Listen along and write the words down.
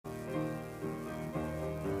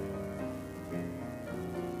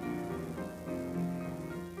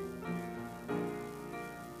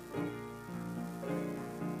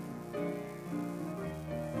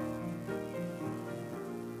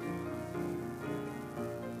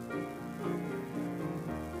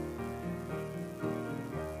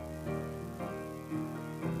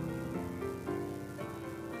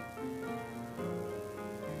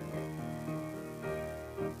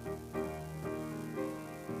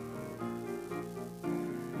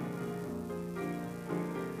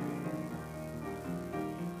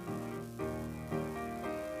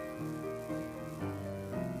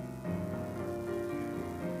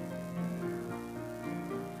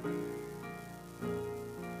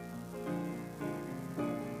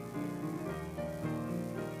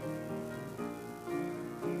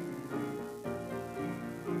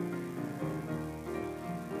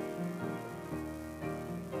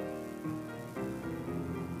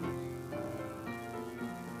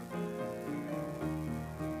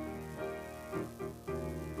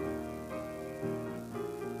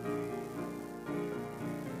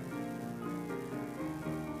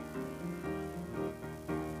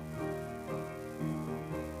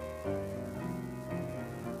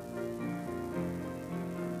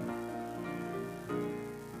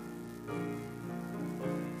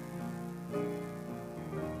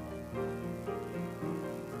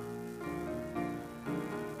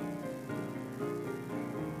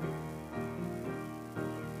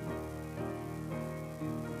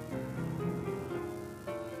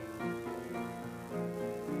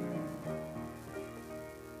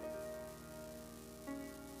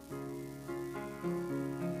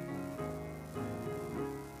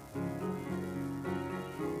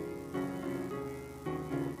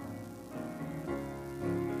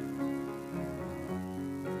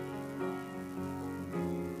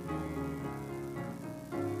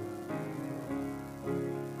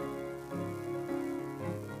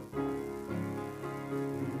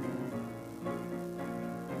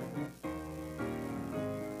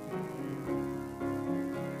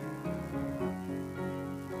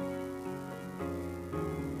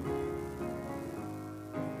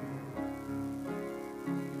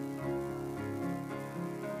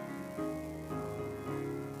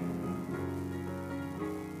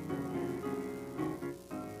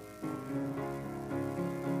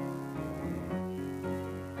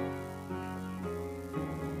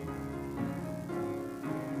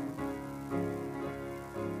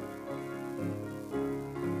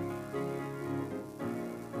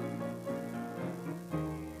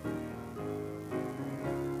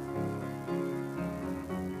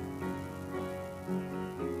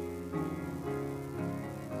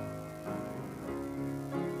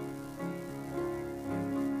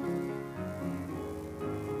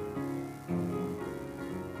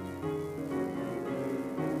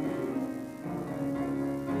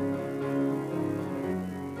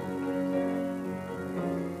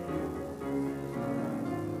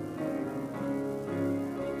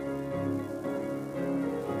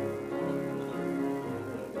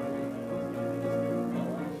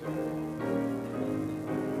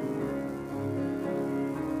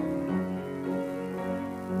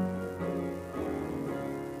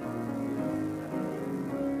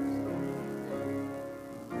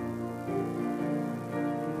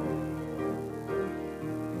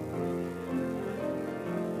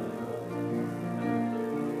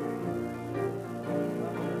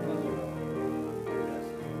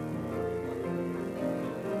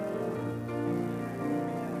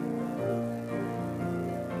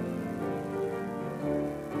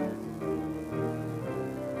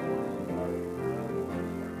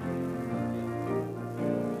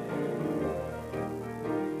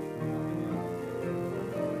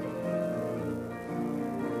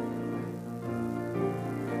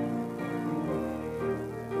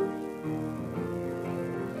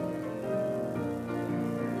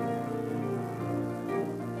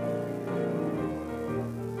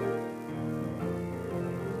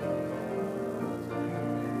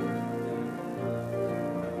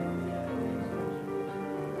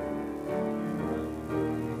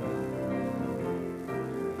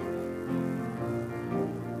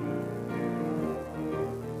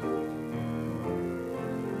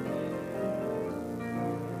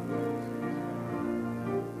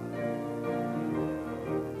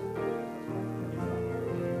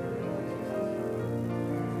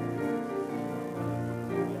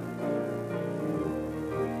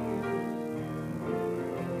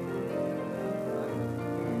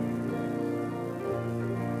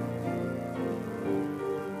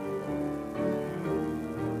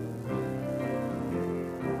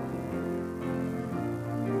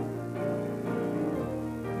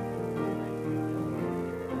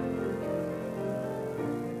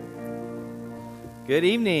Good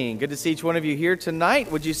evening. Good to see each one of you here tonight.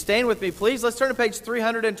 Would you stand with me, please? Let's turn to page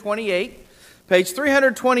 328. Page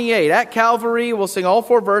 328. At Calvary, we'll sing all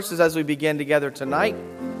 4 verses as we begin together tonight.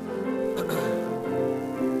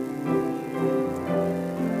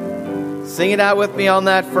 Sing it out with me on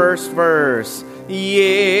that first verse.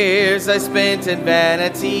 Years I spent in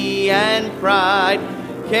vanity and pride,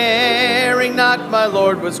 caring not my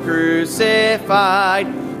Lord was crucified.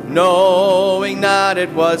 Knowing not it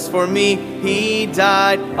was for me He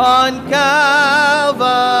died on Calvary.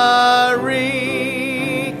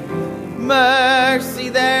 Mercy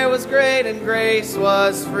there was great and grace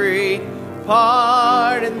was free.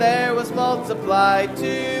 Pardon there was multiplied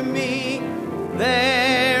to me.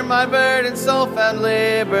 There my burdened soul found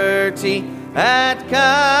liberty at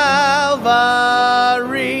Calvary.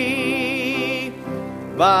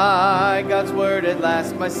 By God's word at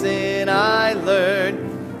last my sin I learned.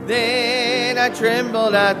 Then I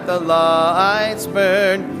trembled at the law I'd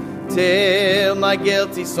spurned, till my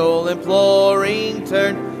guilty soul imploring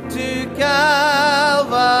turned to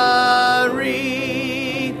Calvary.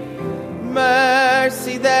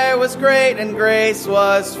 Mercy there was great and grace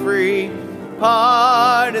was free.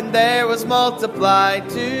 Pardon there was multiplied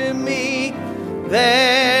to me.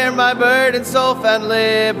 There my burdened soul found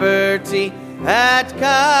liberty at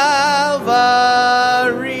Calvary.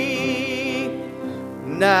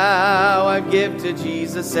 Now I give to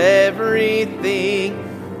Jesus everything.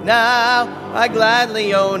 Now I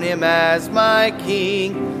gladly own Him as my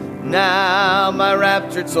King. Now my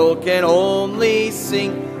raptured soul can only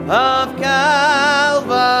sing of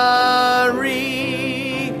Calvary.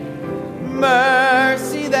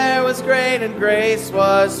 Mercy there was great and grace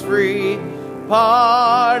was free.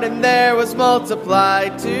 Pardon there was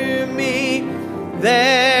multiplied to me.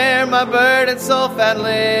 There my burdened soul found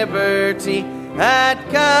liberty at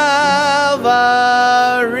Calvary.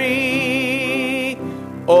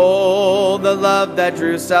 Oh, the love that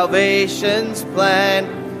drew salvation's plan.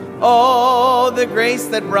 Oh, the grace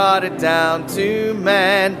that brought it down to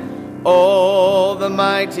man. Oh, the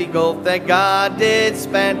mighty gulf that God did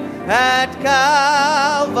span at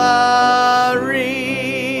Calvary.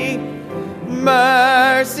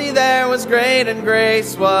 Mercy there was great and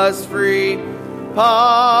grace was free.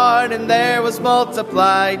 Pardon there was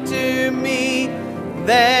multiplied to me.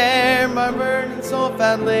 There my burdened soul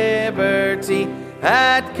found liberty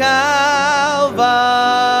at Calvary.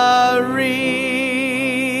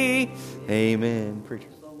 Amen. Preacher.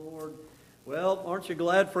 Well, aren't you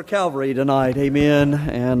glad for Calvary tonight? Amen.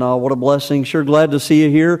 And what a blessing. Sure glad to see you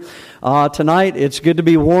here tonight. It's good to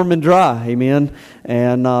be warm and dry. Amen.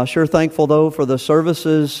 And sure thankful, though, for the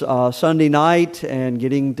services Sunday night and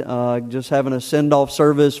getting just having a send-off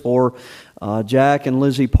service for Jack and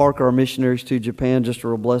Lizzie Parker, our missionaries to Japan. Just a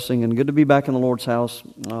real blessing. And good to be back in the Lord's house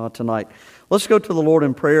tonight. Let's go to the Lord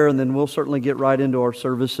in prayer, and then we'll certainly get right into our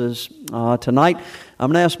services tonight.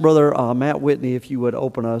 I'm going to ask Brother Matt Whitney if you would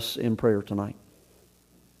open us in prayer tonight.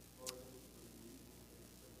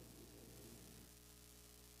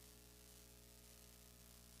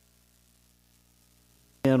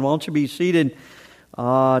 And why don't you be seated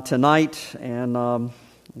tonight? And,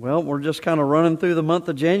 well, we're just kind of running through the month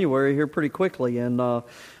of January here pretty quickly. And, of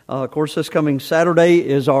course, this coming Saturday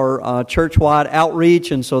is our church-wide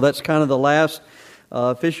outreach, and so that's kind of the last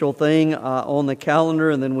official thing on the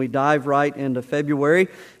calendar, and then we dive right into February.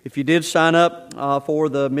 If you did sign up for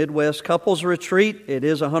the Midwest Couples Retreat, it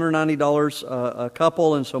is $190 a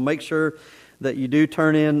couple, and so make sure that you do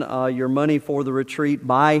turn in your money for the retreat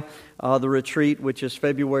by the retreat, which is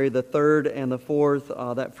February the 3rd and the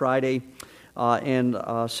 4th, that Friday and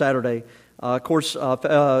Saturday. Of course,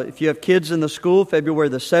 if you have kids in the school, February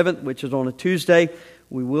the 7th, which is on a Tuesday,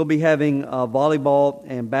 we will be having volleyball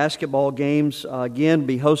and basketball games. Again,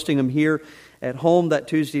 be hosting them here at home that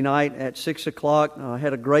Tuesday night at 6 o'clock.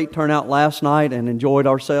 Had a great turnout last night and enjoyed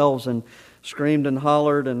ourselves and screamed and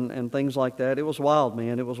hollered and things like that. It was wild,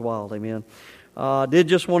 man. It was wild. Amen. Did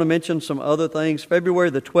just want to mention some other things. February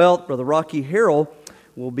the 12th, Brother Rocky Harrell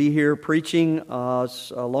will be here preaching, a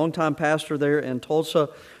longtime pastor there in Tulsa,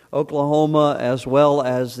 Oklahoma, as well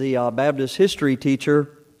as the Baptist history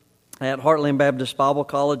teacher at Heartland Baptist Bible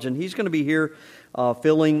College, and he's going to be here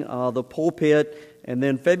filling the pulpit. And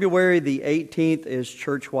then February the 18th is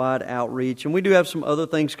church-wide outreach. And we do have some other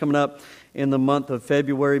things coming up in the month of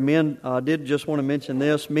February. Men, did just want to mention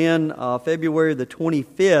this. Men, February the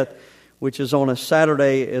 25th, which is on a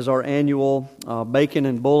Saturday, is our annual Bacon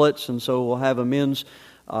and Bullets. And so we'll have a men's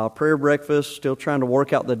prayer breakfast, still trying to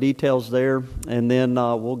work out the details there. And then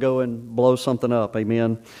we'll go and blow something up.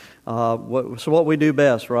 Amen. So what we do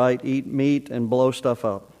best, right? Eat meat and blow stuff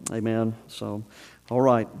up. Amen. So All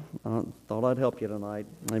right. Thought I'd help you tonight.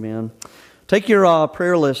 Amen. Take your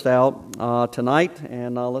prayer list out tonight,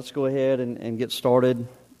 and let's go ahead and get started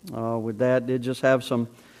with that. Did just have some,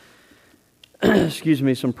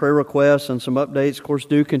 some prayer requests and some updates. Of course,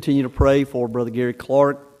 do continue to pray for Brother Gary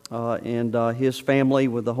Clark and his family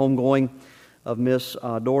with the homegoing of Miss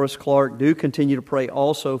Doris Clark. Do continue to pray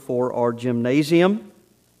also for our gymnasium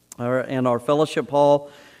and our fellowship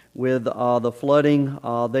hall with the flooding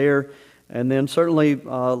there. And then certainly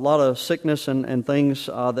a lot of sickness and things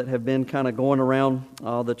that have been kind of going around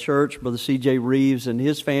the church. Brother C.J. Reeves and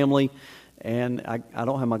his family. And I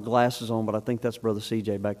don't have my glasses on, but I think that's Brother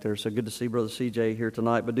C.J. back there. So good to see Brother C.J. here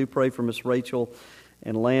tonight. But do pray for Miss Rachel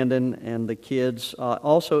and Landon and the kids.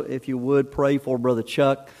 Also, if you would, pray for Brother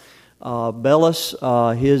Chuck Bellis,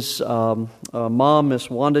 his mom, Miss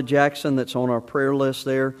Wanda Jackson, that's on our prayer list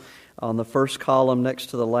there. On the first column next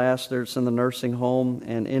to the last there, it's in the nursing home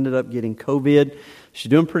and ended up getting COVID. She's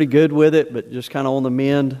doing pretty good with it, but just kind of on the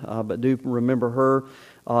mend. But do remember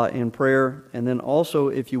her in prayer. And then also,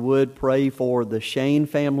 if you would, pray for the Shane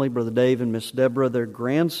family, Brother Dave and Miss Deborah, their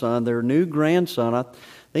grandson, their new grandson. I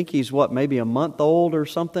think he's, maybe a month old or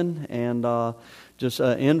something, and just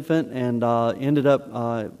an infant, and ended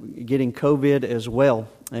up getting COVID as well.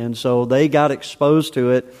 And so they got exposed to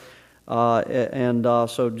it.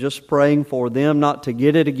 So just praying for them not to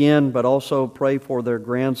get it again, but also pray for their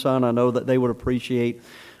grandson. I know that they would appreciate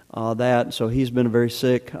that. So he's been a very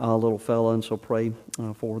sick little fella, and so pray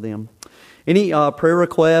for them. Any prayer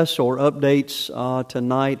requests or updates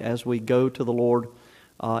tonight as we go to the Lord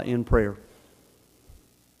in prayer?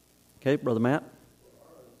 Okay, Brother Matt?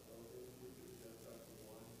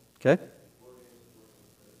 Okay.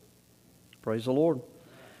 Praise the Lord.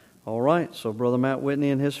 All right, so Brother Matt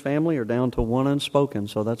Whitney and his family are down to one unspoken,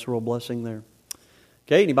 so that's a real blessing there.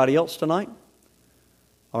 Okay, anybody else tonight?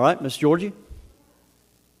 All right, Miss Georgie?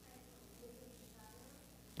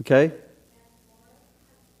 Okay.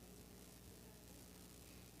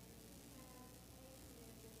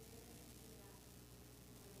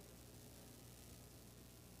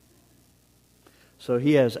 So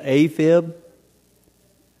he has AFib,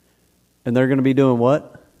 and they're going to be doing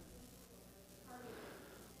what?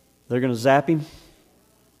 They're going to zap him?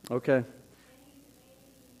 Okay.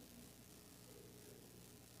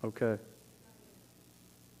 Okay.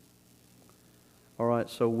 All right,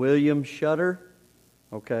 so William Shutter.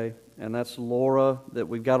 Okay, and that's Laura that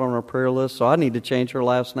we've got on our prayer list. So I need to change her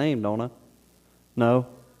last name, don't I? No?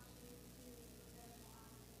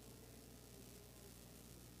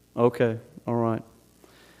 Okay, all right.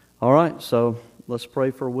 All right, so let's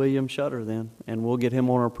pray for William Shutter then, and we'll get him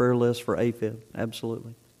on our prayer list for AFib.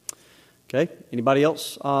 Absolutely. Okay, anybody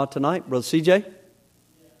else tonight? Brother C.J.?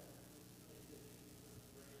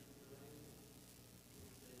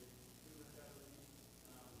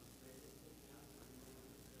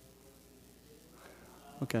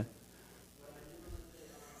 Okay.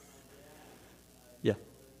 Yeah.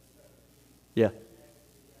 Yeah.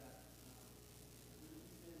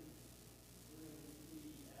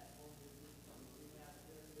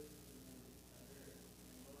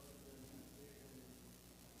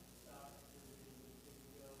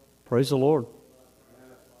 Praise the Lord.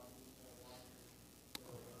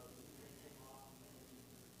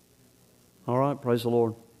 All right, praise the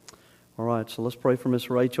Lord. All right, so let's pray for Miss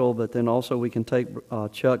Rachel, but then also we can take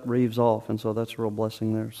Chuck Reeves off, and so that's a real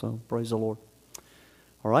blessing there. So praise the Lord.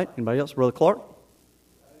 All right, anybody else? Brother Clark?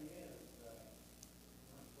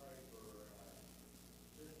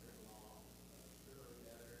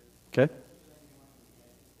 Okay.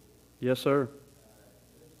 Yes, sir.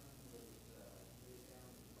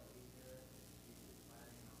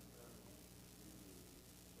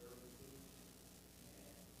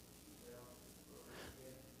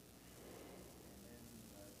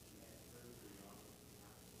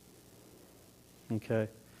 Okay.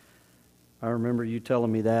 I remember you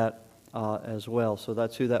telling me that as well. So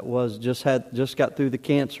that's who that was. Just got through the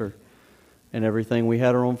cancer and everything. We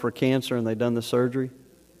had her on for cancer, and they done the surgery.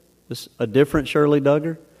 This a different Shirley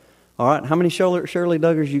Duggar. All right. How many Shirley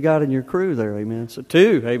Duggars you got in your crew there? Amen. So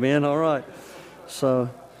 2. Amen. All right. So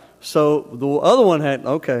the other one had.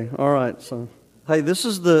 Okay. All right. So hey, this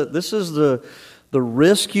is the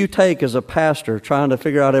risk you take as a pastor trying to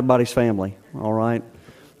figure out everybody's family. All right.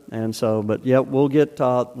 And so, but yeah, we'll get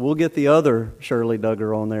the other Shirley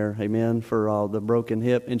Duggar on there, amen, for the broken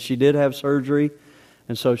hip. And she did have surgery,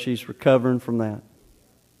 and so she's recovering from that.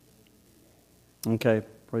 Okay,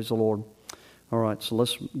 praise the Lord. All right, so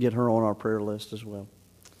let's get her on our prayer list as well.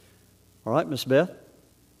 All right, Miss Beth.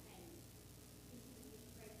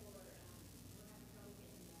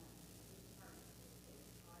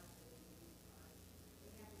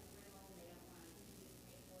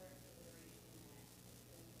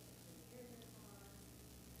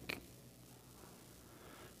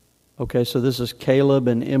 Okay, so this is Caleb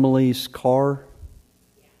and Emily's car?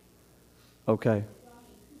 Okay.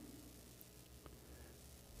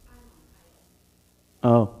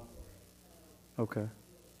 Oh. Okay.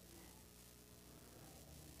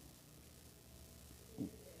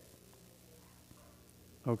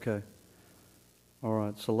 Okay. All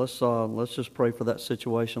right. So let's just pray for that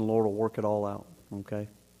situation. Lord will work it all out. Okay.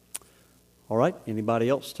 All right. Anybody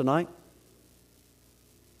else tonight?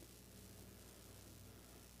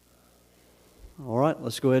 All right.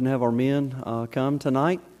 Let's go ahead and have our men come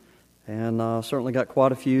tonight. And certainly got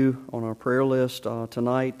quite a few on our prayer list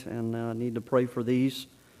tonight, and need to pray for these.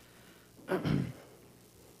 And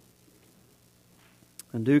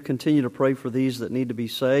do continue to pray for these that need to be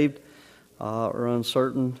saved or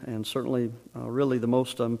uncertain, and certainly really the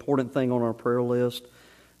most important thing on our prayer list.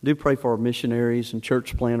 Do pray for our missionaries and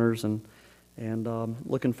church planters, and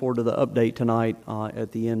looking forward to the update tonight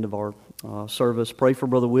at the end of our service. Pray for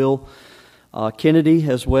Brother Will Kennedy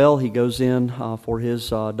as well. He goes in for his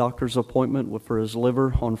doctor's appointment for his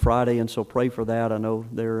liver on Friday, and so pray for that. I know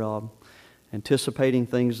they're anticipating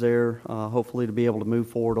things there, hopefully to be able to move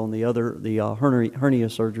forward on the hernia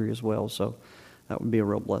surgery as well. So that would be a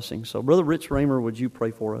real blessing. So Brother Rich Raymer, would you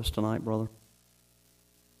pray for us tonight, brother?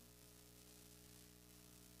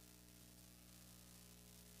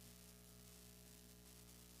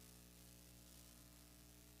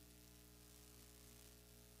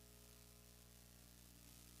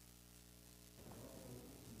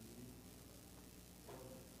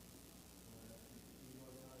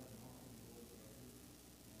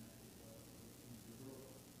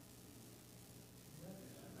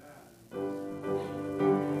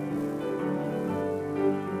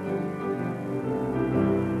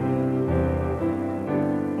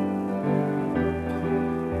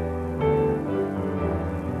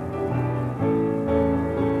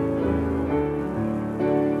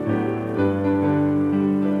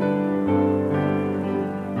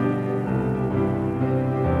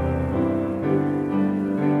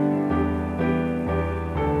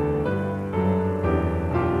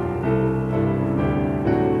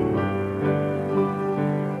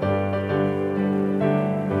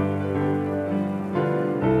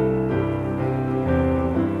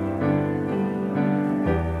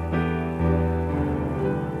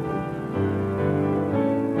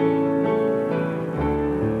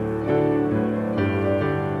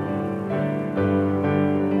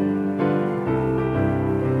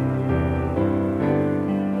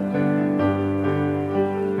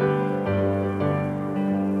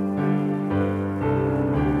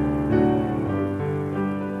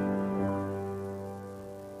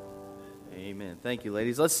 Thank you,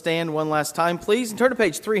 ladies. Let's stand one last time, please, and turn to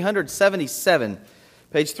page 377.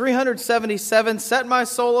 Page 377, Set My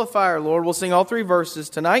Soul Afire, Lord. We'll sing all three verses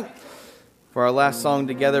tonight for our last song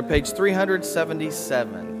together. Page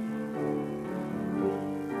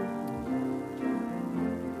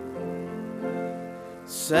 377.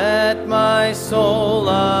 Set my soul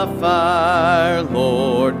afire,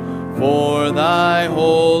 Lord, for thy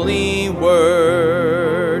holy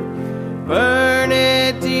word. Burn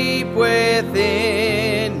it deep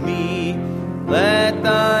within me, let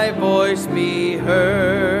thy voice be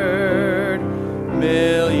heard.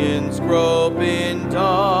 Millions grope in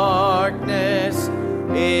darkness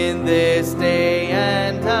in this day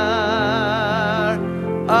and hour.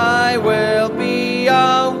 I will be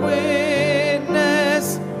a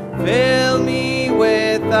witness, fill me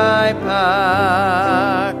with thy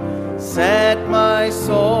power. Set my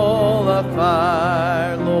soul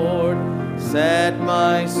afire, Lord, set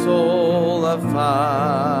my soul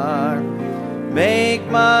afire. Make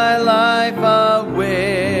my life a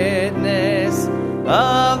witness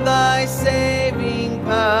of thy saving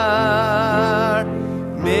power.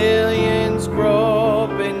 Millions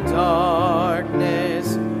grope in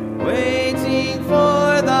darkness, waiting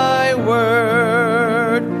for thy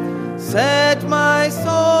word. Set my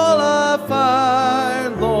soul afire,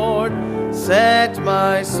 Lord, set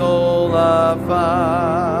my soul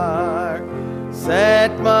afire.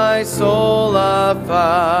 Set my soul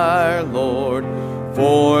afire, Lord,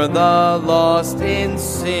 for the lost in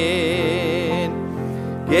sin.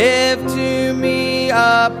 Give to me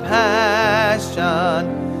a passion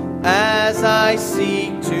as I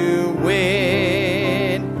seek to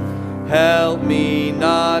win. Help me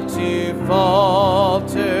not to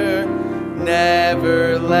falter,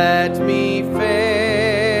 never let me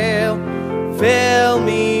fail. Fill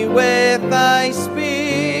me with thy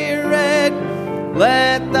Spirit,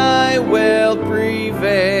 let thy will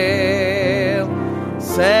prevail.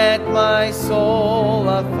 Set my soul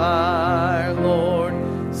afire, Lord,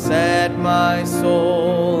 set my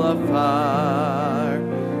soul afire.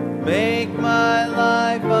 Make my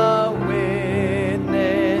life a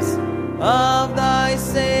witness of thy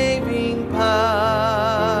saving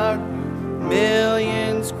power.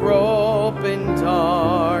 Millions grope in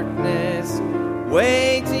darkness,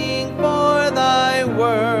 waiting for thy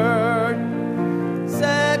word.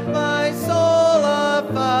 Set my soul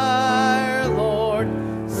afire, Lord,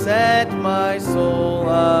 set my soul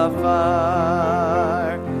afire.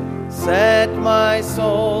 Set my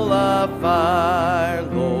soul afire,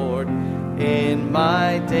 Lord, in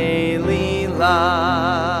my daily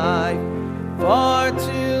life. For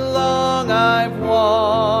too long I've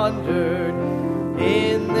wandered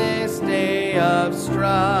in this day of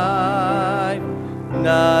strife.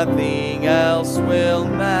 Nothing else will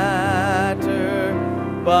matter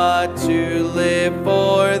but to live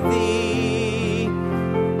for thee.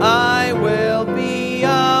 I will be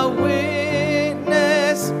a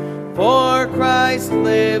witness, for Christ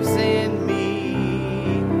lives in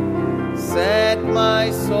me. Set my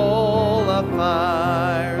soul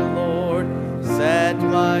afire, Lord, set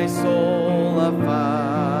my soul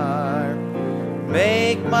afire.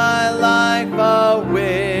 Make my life a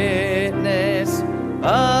witness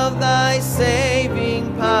of thy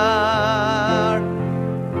saving power.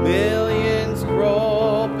 Millions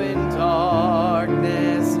grope in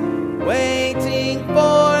darkness, waiting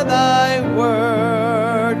for thy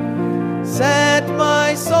word. Set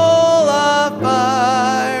my soul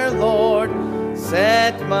afire, Lord,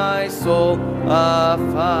 set my soul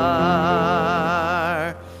afire.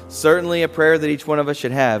 Certainly a prayer that each one of us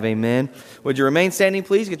should have. Amen. Would you remain standing,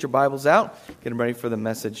 please? Get your Bibles out. Get them ready for the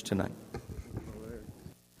message tonight.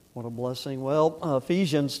 What a blessing. Well,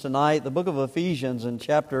 Ephesians tonight, the book of Ephesians in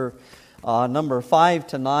chapter number 5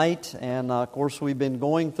 tonight. And, of course, we've been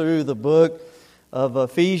going through the book of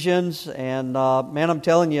Ephesians. And, man, I'm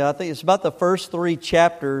telling you, I think it's about the first 3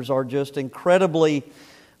 chapters are just incredibly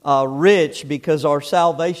rich because our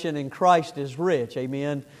salvation in Christ is rich.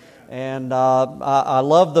 Amen. And I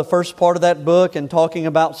love the first part of that book and talking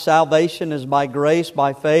about salvation is by grace,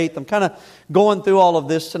 by faith. I'm kind of going through all of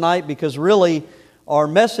this tonight because really our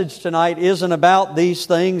message tonight isn't about these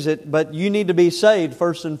things, but you need to be saved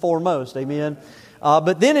first and foremost. Amen.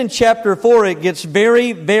 But then in chapter 4 it gets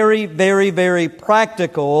very, very, very, very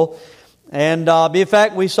practical. And in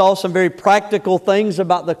fact we saw some very practical things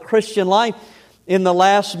about the Christian life in the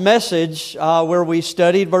last message where we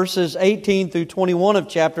studied verses 18 through 21 of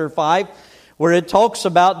chapter 5, where it talks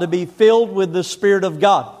about to be filled with the Spirit of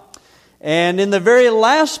God. And in the very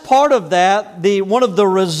last part of that, one of the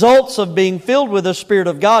results of being filled with the Spirit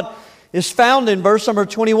of God is found in verse number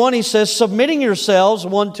 21. He says, submitting yourselves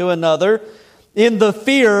one to another in the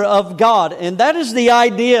fear of God. And that is the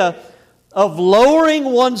idea of lowering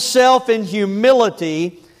oneself in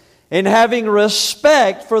humility and having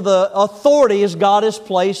respect for the authorities God has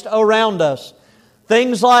placed around us.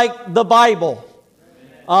 Things like the Bible,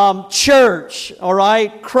 church, all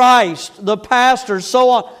right, Christ, the pastor,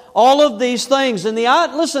 so on. All of these things. And the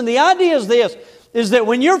idea is this, is that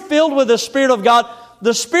when you're filled with the Spirit of God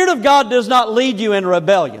does not lead you in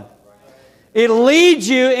rebellion. It leads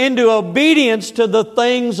you into obedience to the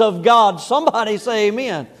things of God. Somebody say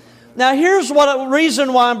amen. Now here's a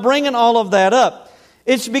reason why I'm bringing all of that up.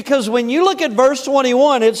 It's because when you look at verse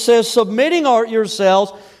 21, it says, submitting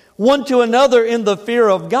yourselves one to another in the fear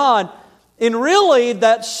of God. And really,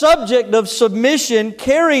 that subject of submission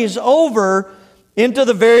carries over into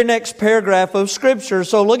the very next paragraph of Scripture.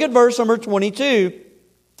 So look at verse number 22.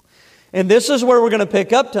 And this is where we're going to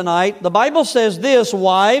pick up tonight. The Bible says this,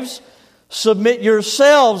 wives, submit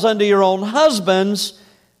yourselves unto your own husbands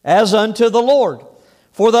as unto the Lord.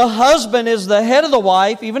 For the husband is the head of the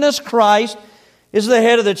wife, even as Christ is the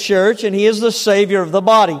head of the church, and He is the Savior of the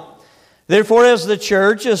body. Therefore, as the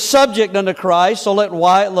church is subject unto Christ, so let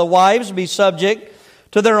the wives be subject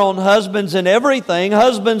to their own husbands in everything.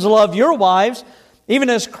 Husbands, love your wives, even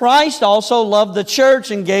as Christ also loved the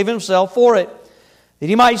church and gave Himself for it, that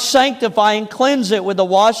He might sanctify and cleanse it with the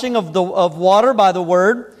washing of water by the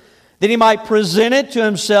Word, that He might present it to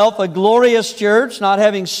Himself a glorious church, not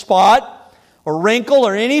having spot or wrinkle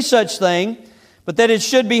or any such thing, but that it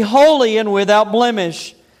should be holy and without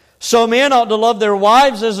blemish. So men ought to love their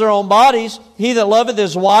wives as their own bodies. He that loveth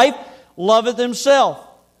his wife loveth himself.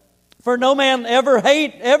 For no man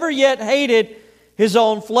ever yet hated his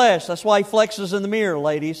own flesh. That's why he flexes in the mirror,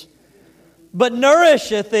 ladies. But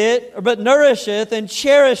nourisheth and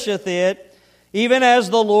cherisheth it, even as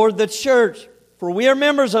the Lord the church. For we are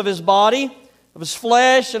members of His body, of His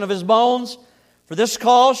flesh, and of His bones. For this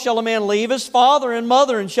cause shall a man leave his father and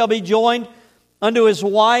mother, and shall be joined unto his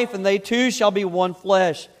wife, and they two shall be one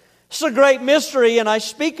flesh. This is a great mystery, and I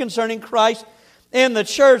speak concerning Christ in the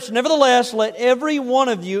church. Nevertheless, let every one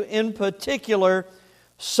of you in particular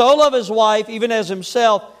so love his wife, even as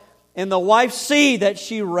himself, and the wife see that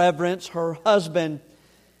she reverence her husband.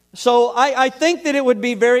 So I think that it would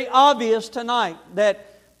be very obvious tonight that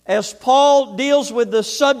as Paul deals with the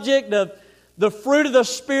subject of the fruit of the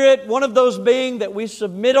Spirit, one of those being that we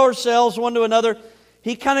submit ourselves one to another,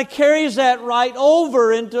 he kind of carries that right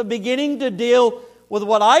over into beginning to deal with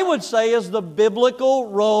what I would say is the biblical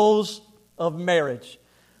roles of marriage.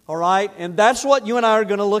 All right? And that's what you and I are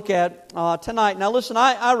going to look at tonight. Now listen,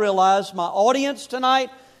 I realize my audience tonight,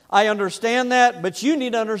 I understand that, but you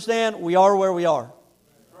need to understand we are where we are.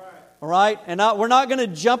 All right? And we're not going to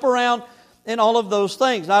jump around in all of those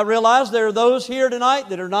things. I realize there are those here tonight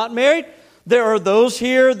that are not married. There are those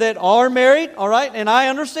here that are married. All right? And I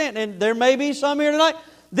understand. And there may be some here tonight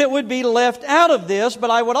that would be left out of this. But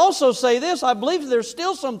I would also say this. I believe there's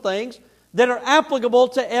still some things that are applicable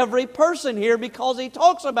to every person here because he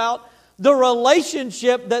talks about the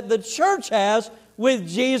relationship that the church has with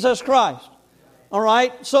Jesus Christ. All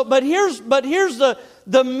right? So, but here's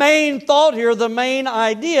the main thought here, the main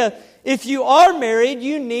idea. If you are married,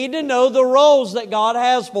 you need to know the roles that God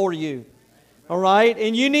has for you. All right?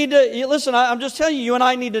 And you need to, listen, I'm just telling you, you and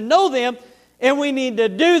I need to know them, and we need to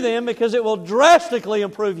do them because it will drastically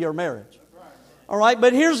improve your marriage. All right?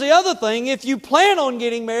 But here's the other thing. If you plan on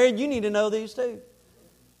getting married, you need to know these too.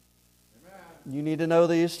 You need to know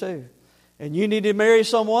these too. And you need to marry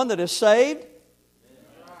someone that is saved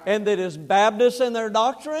and that is Baptist in their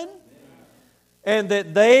doctrine, and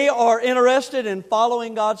that they are interested in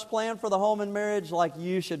following God's plan for the home and marriage like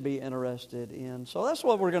you should be interested in. So that's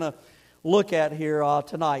what we're going to look at here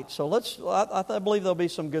tonight. So I believe there'll be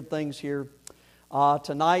some good things here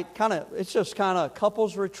tonight. It's just kind of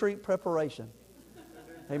couples retreat preparation.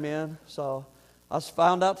 Amen. So I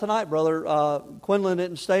found out tonight, Brother Quinlan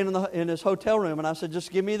didn't stay in his hotel room, and I said, just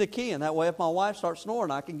give me the key, and that way if my wife starts snoring,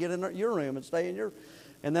 I can get in your room and stay in your.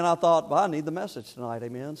 And then I thought, well, I need the message tonight.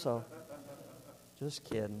 Amen. So. Just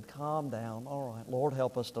kidding. Calm down. All right. Lord,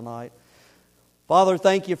 help us tonight. Father,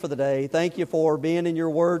 thank you for the day. Thank you for being in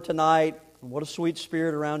your word tonight. What a sweet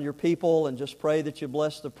spirit around your people. And just pray that you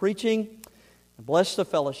bless the preaching, and bless the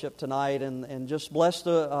fellowship tonight, and just bless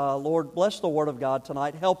the, Lord, bless the word of God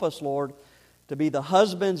tonight. Help us, Lord, to be the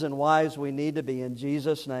husbands and wives we need to be. In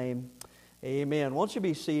Jesus' name, amen. Won't you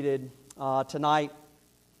be seated tonight?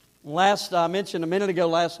 I mentioned a minute ago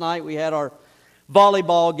last night we had our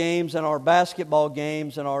volleyball games and our basketball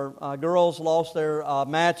games, and our girls lost their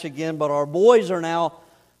match again, but our boys are now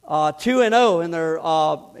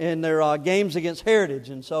 2-0 in their games against Heritage.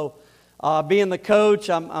 And so, being the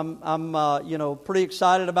coach, I'm pretty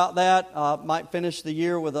excited about that. Might finish the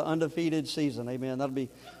year with an undefeated season. Amen.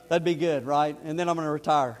 That'd be good, right? And then I'm going to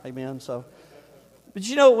retire. Amen. So, but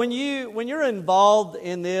when you're involved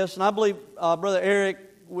in this, and I believe Brother Eric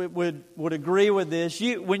would agree with this.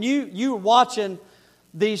 When you're watching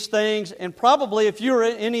these things, and probably if you're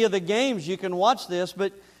in any of the games, you can watch this.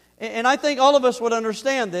 And I think all of us would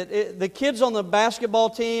understand that the kids on the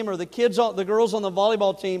basketball team or the girls on the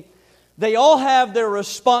volleyball team, they all have their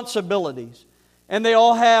responsibilities and they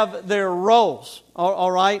all have their roles.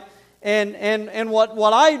 All right, and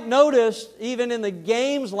what I noticed even in the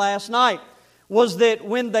games last night was that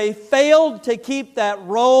when they failed to keep that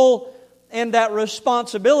role and that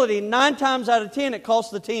responsibility, 9 times out of 10, it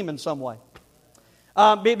cost the team in some way.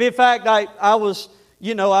 In fact, I was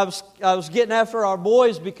getting after our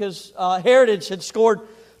boys because Heritage had scored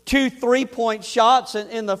 2 3-point shots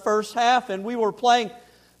in the first half, and we were playing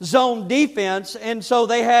zone defense, and so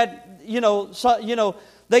they had,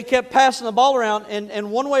 they kept passing the ball around, and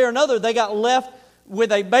one way or another, they got left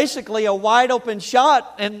with basically a wide open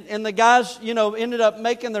shot, and the guys, ended up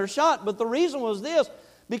making their shot. But the reason was this.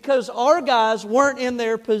 Because our guys weren't in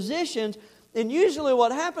their positions. And usually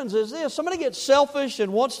what happens is this. Somebody gets selfish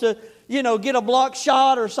and wants to, get a block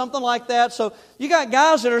shot or something like that. So you got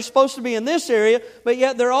guys that are supposed to be in this area, but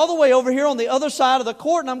yet they're all the way over here on the other side of the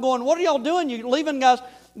court. And I'm going, what are y'all doing? You're leaving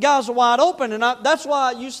guys wide open. And that's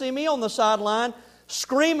why you see me on the sideline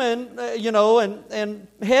screaming, and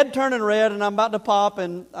head turning red, and I'm about to pop.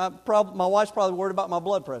 And my wife's probably worried about my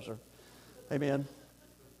blood pressure. Amen.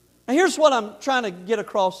 Now here's what I'm trying to get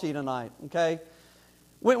across to you tonight, okay?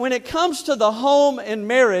 When it comes to the home and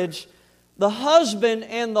marriage, the husband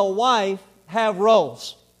and the wife have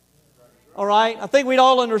roles. All right? I think we'd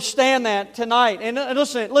all understand that tonight. And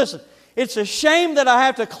listen, it's a shame that I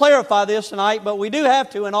have to clarify this tonight, but we do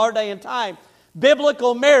have to in our day and time.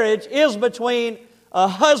 Biblical marriage is between a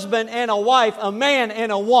husband and a wife, a man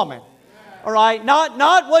and a woman. All right?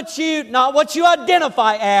 Not what you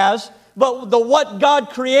identify as, but what God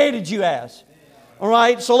created you as. All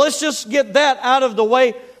right, so let's just get that out of the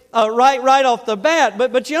way right off the bat.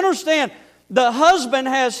 But you understand, the husband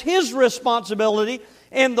has his responsibility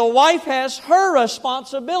and the wife has her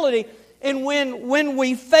responsibility. And when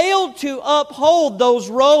we fail to uphold those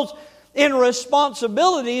roles and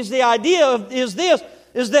responsibilities, the idea is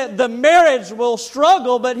that the marriage will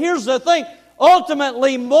struggle. But here's the thing,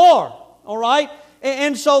 ultimately more. All right?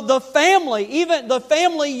 And so the family, even the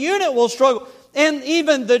family unit will struggle. And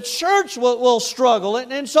even the church will struggle.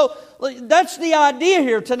 And so that's the idea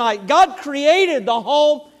here tonight. God created the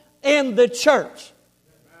home and the church.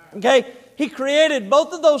 Okay? He created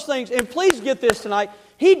both of those things. And please get this tonight.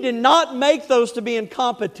 He did not make those to be in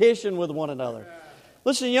competition with one another.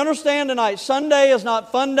 Listen, you understand tonight, Sunday is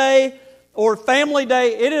not fun day or family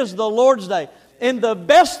day. It is the Lord's day. And the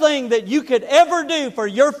best thing that you could ever do for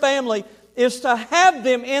your family is to have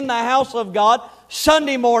them in the house of God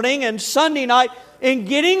Sunday morning and Sunday night and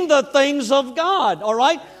getting the things of God. All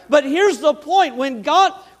right? But here's the point. When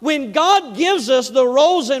God gives us the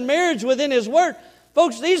roles in marriage within His Word,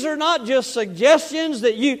 folks, these are not just suggestions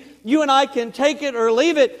that you and I can take it or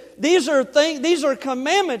leave it. These are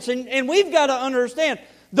commandments, and we've got to understand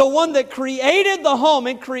the one that created the home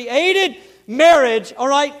and created marriage, all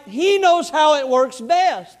right, He knows how it works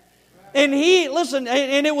best. And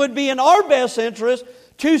and it would be in our best interest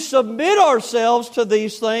to submit ourselves to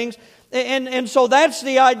these things. And so that's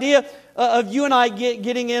the idea of you and I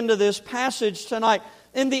getting into this passage tonight.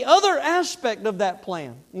 And the other aspect of that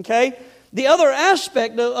plan, okay, the other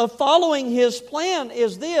aspect of following His plan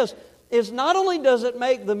is this, is not only does it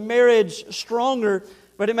make the marriage stronger,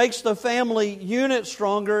 but it makes the family unit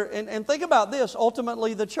stronger. And think about this,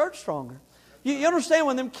 ultimately the church stronger. You understand,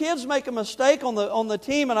 when them kids make a mistake on the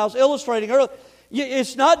team, and I was illustrating earlier,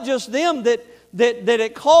 it's not just them that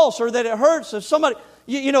it costs or that it hurts. If somebody,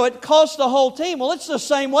 it costs the whole team. Well, it's the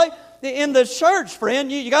same way in the church,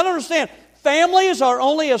 friend. You got to understand, families are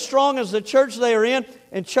only as strong as the church they are in,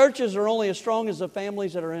 and churches are only as strong as the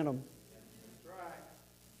families that are in them.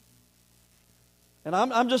 And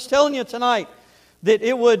I'm just telling you tonight that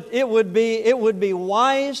it would be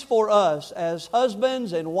wise for us as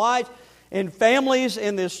husbands and wives and families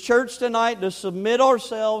in this church tonight to submit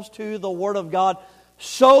ourselves to the Word of God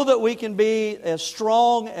so that we can be as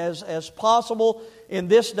strong as possible in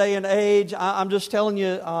this day and age. I'm just telling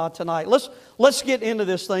you tonight. Let's get into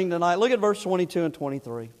this thing tonight. Look at verse 22 and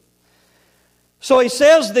 23. So he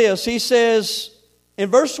says this. He says in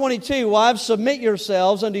verse 22, "Wives, submit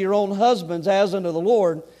yourselves unto your own husbands as unto the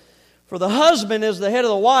Lord. For the husband is the head of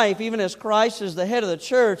the wife, even as Christ is the head of the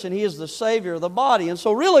church, and He is the Savior of the body." And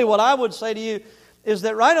so really what I would say to you is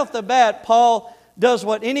that right off the bat, Paul does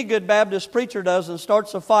what any good Baptist preacher does and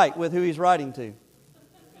starts a fight with who he's writing to.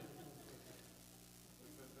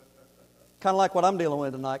 Kind of like what I'm dealing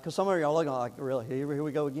with tonight, because some of you are looking like, really, here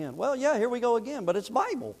we go again. Well, yeah, here we go again, but it's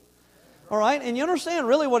Bible. All right, and you understand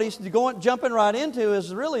really what he's jumping right into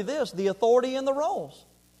is really this, the authority and the roles.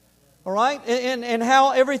 All right, and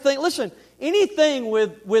how everything, listen, anything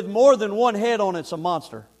with more than one head on it's a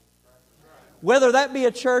monster. Whether that be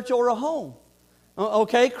a church or a home.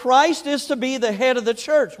 Okay, Christ is to be the head of the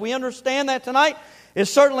church. We understand that tonight. It's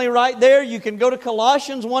certainly right there. You can go to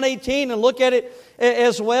Colossians 1:18 and look at it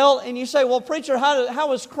as well. And you say, well, preacher,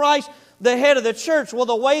 how is Christ the head of the church? Well,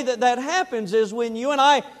 the way that happens is when you and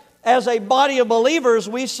I, as a body of believers,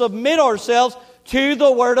 we submit ourselves to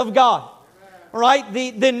the Word of God. All right,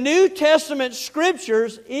 the New Testament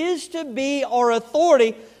Scriptures is to be our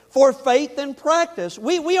authority for faith and practice.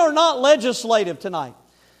 We are not legislative tonight.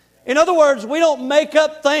 In other words, we don't make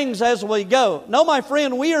up things as we go. No, my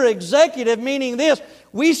friend, we are executive, meaning this.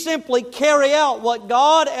 We simply carry out what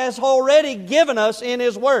God has already given us in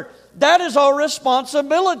His Word. That is our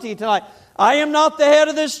responsibility tonight. I am not the head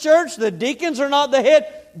of this church. The deacons are not the head.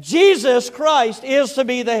 Jesus Christ is to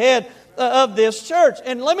be the head of this church.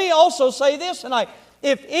 And let me also say this tonight.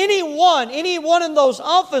 If anyone in those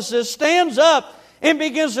offices stands up and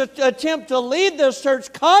begins to attempt to lead this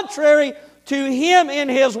church contrary to Him in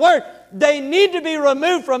His Word, they need to be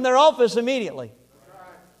removed from their office immediately.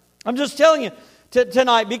 I'm just telling you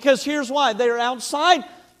tonight, because here's why. They are outside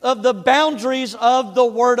of the boundaries of the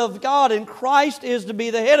Word of God, and Christ is to be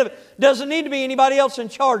the head of it. Doesn't need to be anybody else in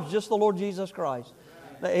charge, just the Lord Jesus Christ.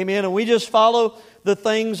 Amen. And we just follow the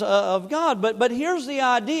things of God. But here's the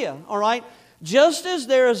idea, all right? Just as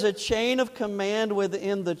there is a chain of command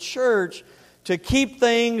within the church to keep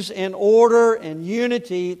things in order and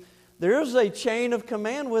unity, there is a chain of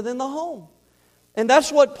command within the home. And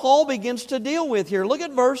that's what Paul begins to deal with here. Look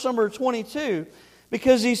at verse number 22,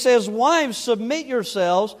 because he says, "Wives, submit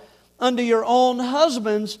yourselves unto your own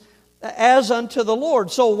husbands as unto the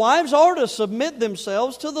Lord. So wives are to submit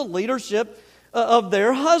themselves to the leadership of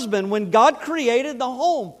their husband. When God created the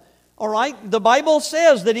home, all right, the Bible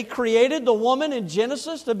says that He created the woman in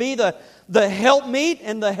Genesis to be the helpmeet,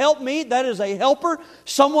 and the helpmeet, that is a helper,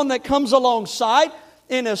 someone that comes alongside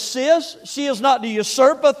and assists. She is not to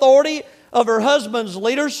usurp authority of her husband's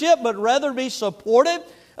leadership, but rather be supportive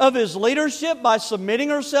of his leadership by submitting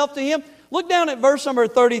herself to him. Look down at verse number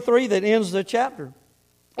 33 that ends the chapter.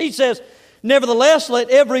 He says, "Nevertheless, let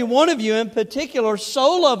every one of you in particular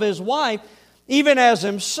so love his wife, even as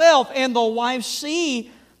himself, and the wife see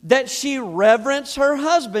that she reverence her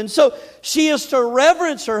husband." So she is to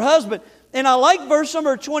reverence her husband. And I like verse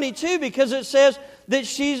number 22 because it says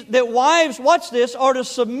that wives, watch this, are to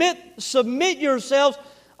submit yourselves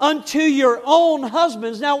unto your own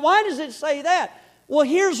husbands. Now, why does it say that? Well,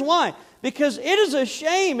 here's why. Because it is a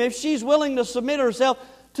shame if she's willing to submit herself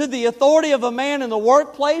to the authority of a man in the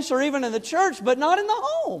workplace or even in the church, but not in the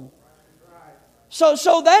home.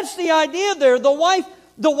 So that's the idea there. The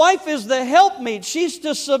wife is the helpmeet. She's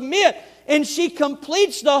to submit, and she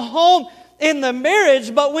completes the home in the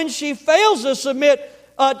marriage. But when she fails to submit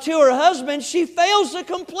to her husband, she fails to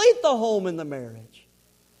complete the home in the marriage.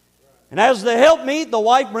 And as the helpmeet, the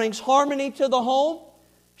wife brings harmony to the home.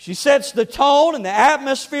 She sets the tone and the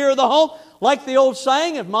atmosphere of the home. Like the old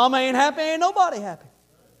saying, if mama ain't happy, ain't nobody happy.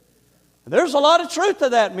 And there's a lot of truth to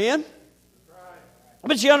that, men.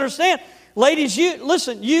 But you understand, ladies,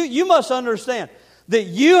 you must understand that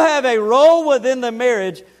you have a role within the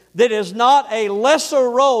marriage that is not a lesser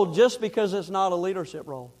role just because it's not a leadership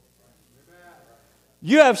role.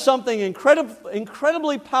 You have something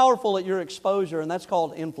incredibly powerful at your exposure, and that's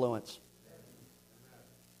called influence.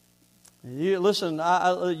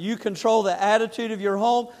 You control the attitude of your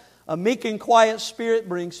home. A meek and quiet spirit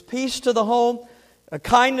brings peace to the home. A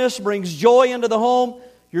kindness brings joy into the home.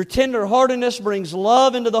 Your tenderheartedness brings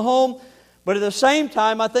love into the home. But at the same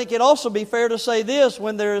time, I think it'd also be fair to say this: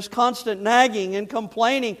 when there is constant nagging and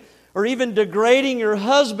complaining or even degrading your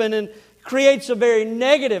husband, and creates a very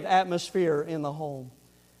negative atmosphere in the home.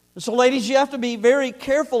 And so ladies, you have to be very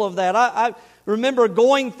careful of that. I remember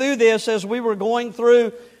going through this as we were going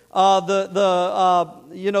through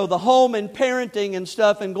the home and parenting and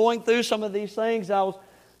stuff, and going through some of these things. I was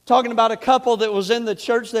talking about a couple that was in the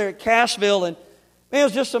church there at Cassville, and man, it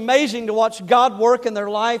was just amazing to watch God work in their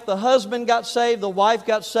life. The husband got saved, the wife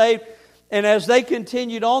got saved, and as they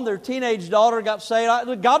continued on, their teenage daughter got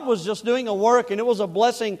saved. God was just doing a work, and it was a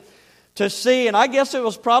blessing to see. And I guess it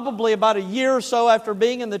was probably about a year or so after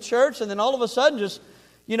being in the church, and then all of a sudden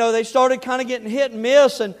they started kind of getting hit and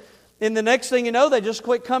miss, and the next thing you know, they just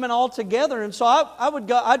quit coming all together. And so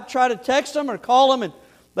I'd try to text them or call them, and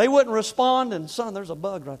they wouldn't respond. And son, there's a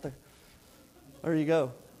bug right there. There you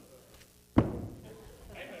go.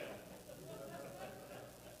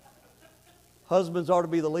 Husbands are to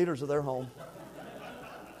be the leaders of their home.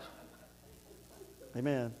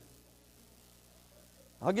 Amen.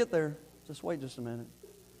 I'll get there. Just wait just a minute.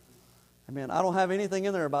 Amen. I don't have anything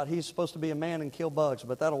in there about he's supposed to be a man and kill bugs,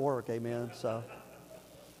 but that'll work. Amen. So,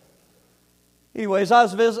 anyways,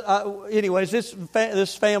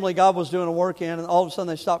 this family God was doing a work in, and all of a sudden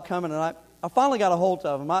they stopped coming, and I finally got a hold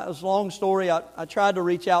of them. It was a long story. I tried to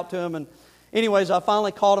reach out to them, and anyways, I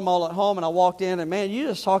finally called them all at home, and I walked in, and man, you're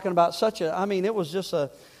just talking about it was just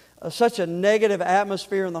such a negative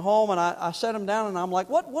atmosphere in the home, and I sat them down, and I'm like,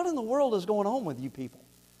 what in the world is going on with you people?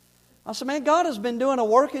 I said, man, God has been doing a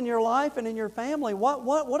work in your life and in your family.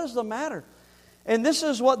 What is the matter? And this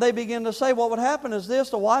is what they begin to say. What would happen is this: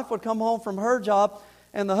 the wife would come home from her job,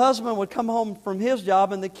 and the husband would come home from his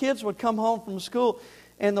job, and the kids would come home from school,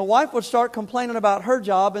 and the wife would start complaining about her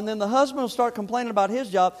job, and then the husband would start complaining about his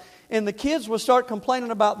job, and the kids would start complaining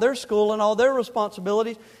about their school and all their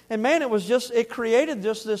responsibilities. And man, it created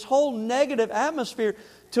just this whole negative atmosphere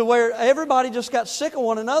to where everybody just got sick of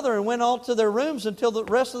one another and went all to their rooms until the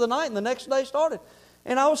rest of the night, and the next day started.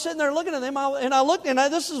 And I was sitting there looking at them,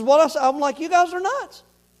 this is what I said. I'm like, you guys are nuts.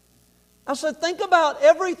 I said, think about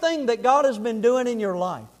everything that God has been doing in your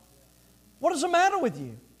life. What is the matter with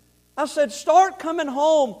you? I said, start coming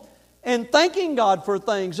home and thanking God for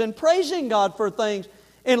things and praising God for things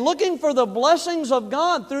and looking for the blessings of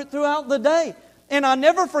God throughout the day. And I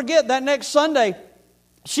never forget that next Sunday,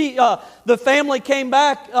 the family came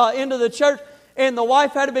back into the church, and the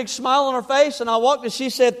wife had a big smile on her face, and I walked and she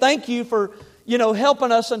said, thank you for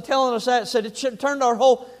helping us and telling us that. Said it turned our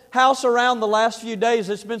whole house around the last few days.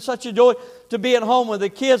 It's been such a joy to be at home with the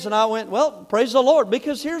kids. And I went, well, praise the Lord.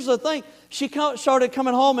 Because here's the thing. She started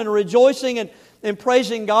coming home and rejoicing and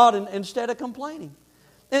praising God instead of complaining.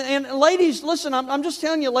 And ladies, listen, I'm just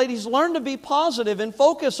telling you, ladies, learn to be positive and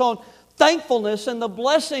focus on thankfulness and the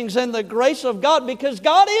blessings and the grace of God, because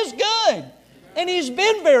God is good. And He's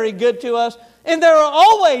been very good to us. And there are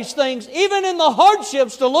always things, even in the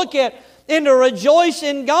hardships, to look at and to rejoice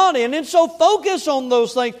in God in. And so focus on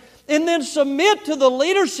those things. And then submit to the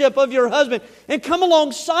leadership of your husband and come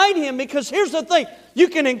alongside him, because here's the thing. You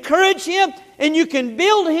can encourage him and you can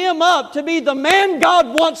build him up to be the man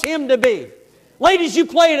God wants him to be. Ladies, you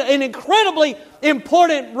play an incredibly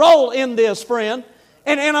important role in this, friend.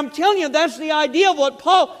 And I'm telling you, that's the idea of what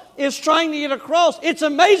Paul is trying to get across. It's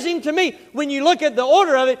amazing to me when you look at the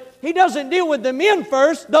order of it. He doesn't deal with the men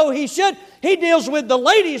first, though he should. He deals with the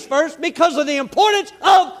ladies first because of the importance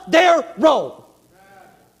of their role.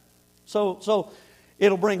 So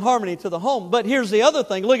it'll bring harmony to the home. But here's the other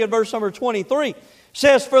thing. Look at verse number 23. It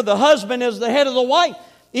says, for the husband is the head of the wife,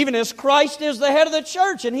 even as Christ is the head of the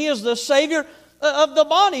church, and He is the Savior of the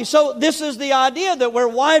body. So this is the idea that where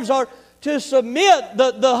wives are to submit,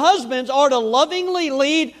 the husbands are to lovingly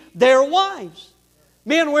lead their wives.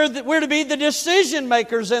 Men, we're to be the decision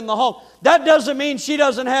makers in the home. That doesn't mean she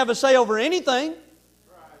doesn't have a say over anything.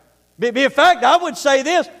 In fact, I would say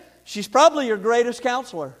this. She's probably your greatest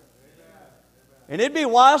counselor. And it'd be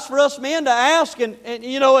wise for us men to ask and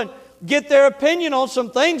get their opinion on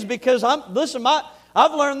some things, because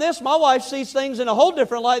I've learned this. My wife sees things in a whole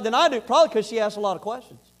different light than I do, probably because she asks a lot of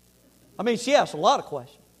questions. She asks a lot of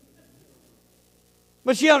questions.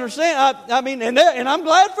 But she understands. And I'm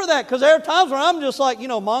glad for that, because there are times where I'm just like,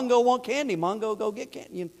 Mongo want candy. Mongo, go get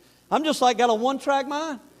candy. I'm just like got a one-track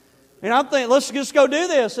mind. And I'm thinking, let's just go do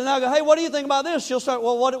this. And I go, hey, what do you think about this? She'll start,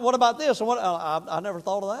 well, what about this? And I never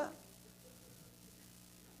thought of that.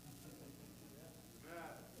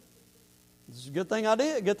 It's a good thing I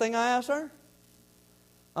did. Good thing I asked her.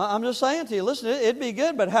 I'm just saying to you, listen, it'd be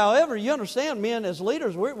good. But however, you understand, men as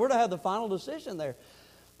leaders, we're to have the final decision there.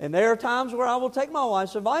 And there are times where I will take my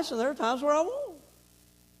wife's advice, and there are times where I won't.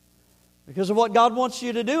 Because of what God wants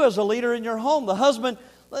you to do as a leader in your home. The husband,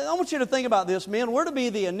 I want you to think about this, men. We're to be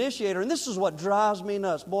the initiator. And this is what drives me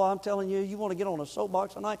nuts. Boy, I'm telling you, you want to get on a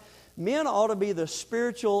soapbox tonight? Men ought to be the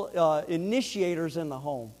spiritual initiators in the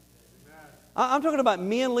home. I'm talking about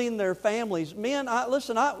men leading their families. Men,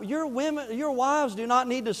 your wives do not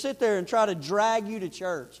need to sit there and try to drag you to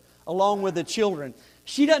church along with the children.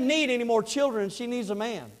 She doesn't need any more children. She needs a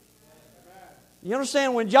man. You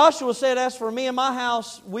understand? When Joshua said, as for me and my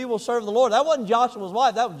house, we will serve the Lord, that wasn't Joshua's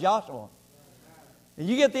wife. That was Joshua. And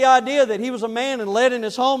you get the idea that he was a man and led in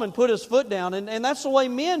his home and put his foot down. And that's the way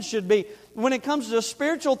men should be when it comes to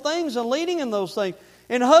spiritual things and leading in those things.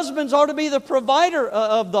 And husbands are to be the provider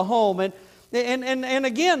of the home. And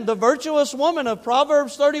again, the virtuous woman of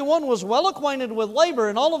Proverbs 31 was well acquainted with labor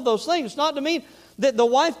and all of those things. Not to mean that the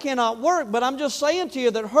wife cannot work, but I'm just saying to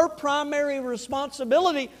you that her primary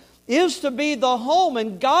responsibility is to be the home.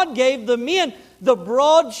 And God gave the men the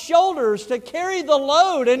broad shoulders to carry the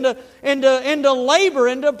load and to labor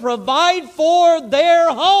and to provide for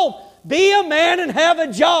their home. Be a man and have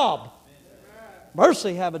a job.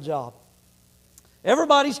 Mercy, have a job.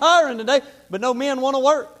 Everybody's hiring today, but no men want to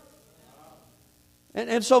work.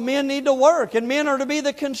 And so men need to work, and men are to be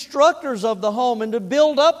the constructors of the home and to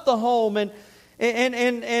build up the home and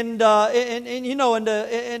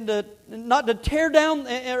not to tear down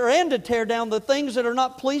and to tear down the things that are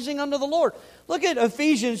not pleasing unto the Lord. Look at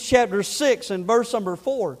Ephesians chapter 6 and verse number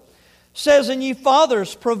 4. It says, and ye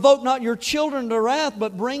fathers, provoke not your children to wrath,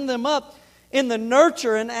 but bring them up in the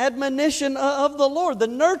nurture and admonition of the Lord. The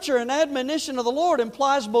nurture and admonition of the Lord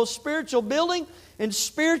implies both spiritual building and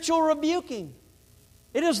spiritual rebuking.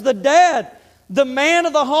 It is the dad, the man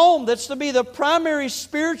of the home, that's to be the primary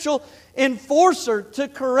spiritual enforcer to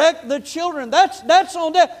correct the children. That's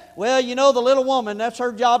on dad. Well, the little woman, that's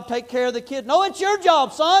her job to take care of the kid. No, it's your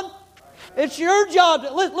job, son. It's your job.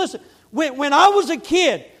 Listen, when I was a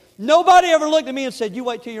kid, nobody ever looked at me and said, you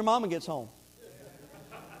wait till your mama gets home.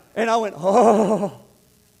 And I went, oh.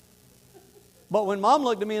 But when mom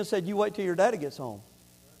looked at me and said, you wait till your daddy gets home,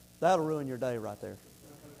 that'll ruin your day right there.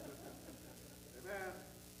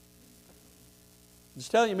 Just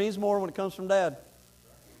telling you, it means more when it comes from dad.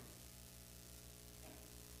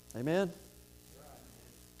 Amen?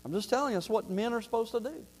 I'm just telling you, that's what men are supposed to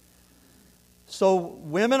do. So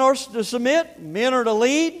women are to submit, men are to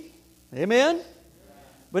lead. Amen?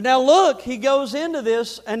 But now look, he goes into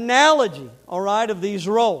this analogy, all right, of these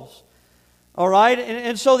roles. All right?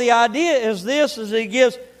 And so the idea is this, is he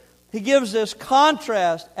gives this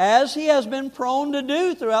contrast, as he has been prone to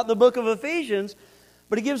do throughout the book of Ephesians.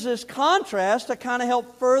 But he gives this contrast to kind of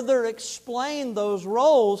help further explain those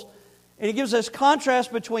roles. And he gives this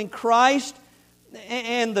contrast between Christ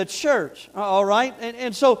and the church. All right?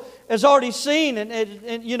 And so, as already seen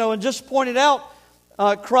and just pointed out,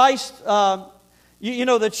 Christ,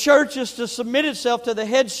 the church is to submit itself to the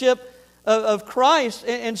headship of Christ.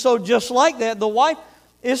 And so just like that, the wife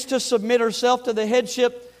is to submit herself to the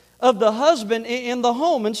headship of the husband in the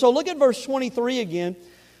home. And so look at verse 23 again. It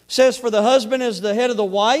says, "For the husband is the head of the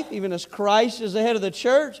wife, even as Christ is the head of the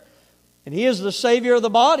church, and He is the Savior of the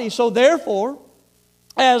body. So therefore,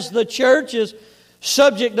 as the church is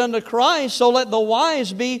subject unto Christ, so let the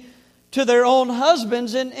wives be to their own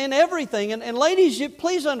husbands in everything." And ladies,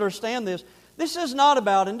 please understand this. This is not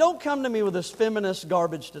about, and don't come to me with this feminist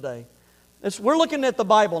garbage today. We're looking at the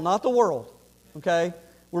Bible, not the world. Okay?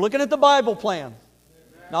 We're looking at the Bible plan.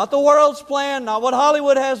 Not the world's plan, not what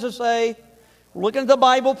Hollywood has to say. We're looking at the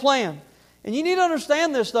Bible plan. And you need to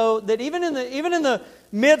understand this, though, that even in the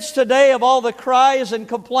midst today of all the cries and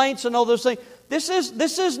complaints and all those things, this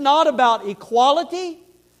is not about equality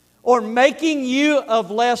or making you of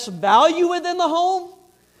less value within the home.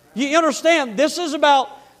 You understand, this is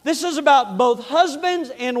about both husbands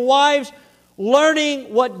and wives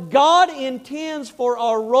learning what God intends for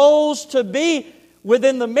our roles to be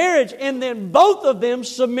within the marriage, and then both of them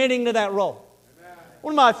submitting to that role. Amen.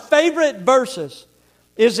 One of my favorite verses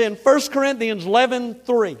is in 1 Corinthians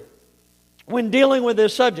 11:3 when dealing with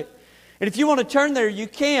this subject. And if you want to turn there, you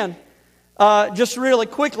can. Just really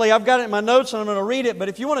quickly, I've got it in my notes and I'm going to read it, but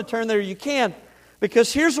if you want to turn there, you can.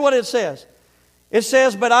 Because here's what it says. It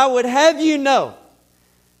says, "But I would have you know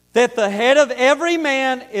that the head of every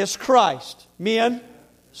man is Christ." Men.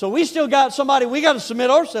 So we still got somebody we got to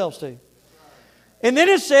submit ourselves to. And then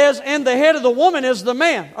it says, "And the head of the woman is the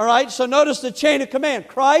man." All right, so notice the chain of command.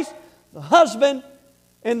 Christ, the husband,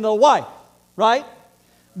 and the wife. Right?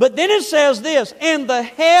 But then it says this, "And the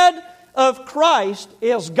head of Christ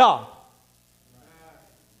is God."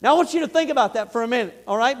 Now I want you to think about that for a minute.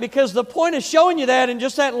 All right? Because the point of showing you that in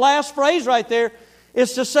just that last phrase right there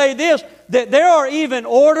is to say this, that there are even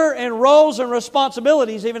order and roles and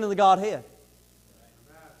responsibilities even in the Godhead.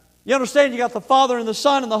 You understand? You got the Father and the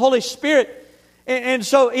Son and the Holy Spirit. And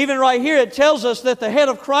so even right here it tells us that the head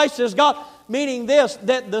of Christ is God. Meaning this,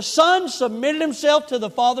 that the Son submitted Himself to the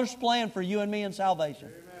Father's plan for you and me in salvation.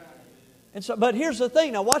 Amen. And so, but here's the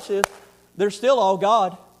thing. Now watch this. They're still all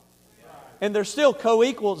God. And they're still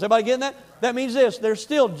co-equals. Is everybody getting that? That means this. They're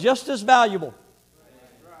still just as valuable.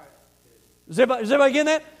 Is everybody getting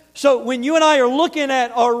that? So when you and I are looking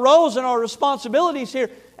at our roles and our responsibilities here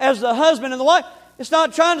as the husband and the wife, it's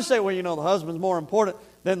not trying to say, well, the husband's more important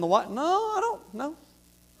than the wife. No, I don't.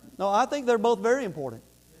 No, I think they're both very important.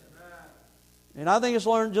 And I think it's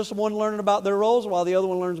just one learning about their roles while the other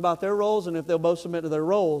one learns about their roles. And if they'll both submit to their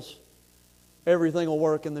roles, everything will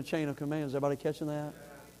work in the chain of command. Is everybody catching that?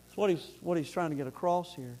 That's what he's trying to get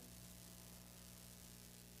across here.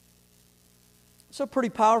 It's a pretty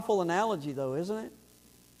powerful analogy, though, isn't it?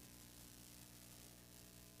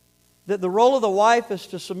 That the role of the wife is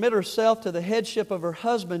to submit herself to the headship of her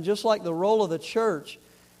husband, just like the role of the church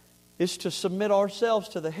is to submit ourselves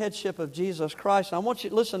to the headship of Jesus Christ. And I want you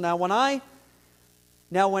to listen now. When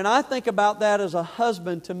I think about that as a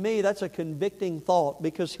husband, to me, that's a convicting thought.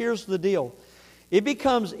 Because here's the deal. It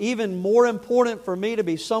becomes even more important for me to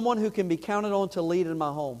be someone who can be counted on to lead in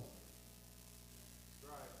my home.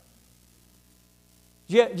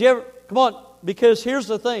 Do you ever, come on, because here's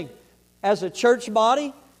the thing. As a church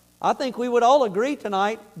body, I think we would all agree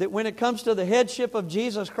tonight that when it comes to the headship of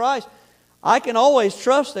Jesus Christ, I can always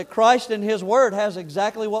trust that Christ and His Word has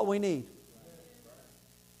exactly what we need.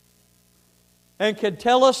 And can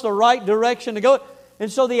tell us the right direction to go.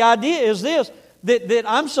 And so the idea is this, that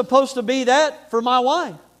I'm supposed to be that for my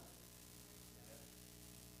wife.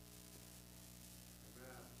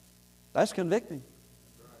 That's convicting.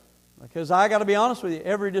 Because I got to be honest with you,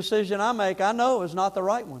 every decision I make, I know is not the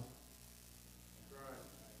right one.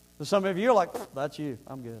 So some of you are like, that's you,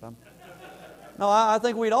 I'm good. No, I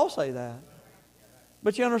think we'd all say that.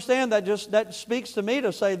 But you understand that speaks to me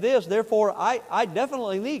to say this. Therefore, I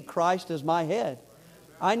definitely need Christ as my head.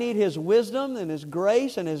 I need His wisdom and His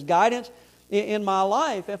grace and His guidance in my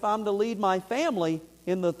life if I'm to lead my family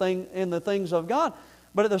in the things of God.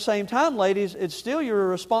 But at the same time, ladies, it's still your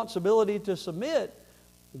responsibility to submit,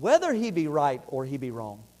 whether he be right or he be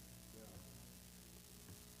wrong.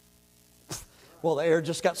 Well, the air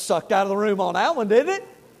just got sucked out of the room on that one, didn't it?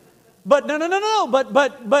 But no. But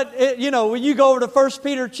when you go over to 1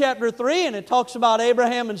 Peter chapter 3 and it talks about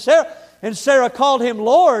Abraham and Sarah called him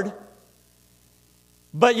Lord.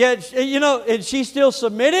 But yet, and she still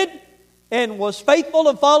submitted and was faithful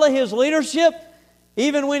to follow his leadership,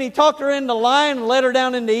 even when he talked her into lying and led her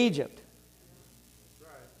down into Egypt.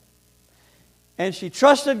 And she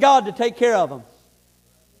trusted God to take care of them.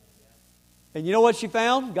 And you know what she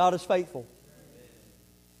found? God is faithful.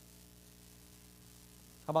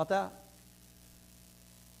 How about that?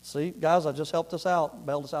 See, guys, I just helped us out.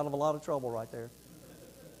 Bailed us out of a lot of trouble right there.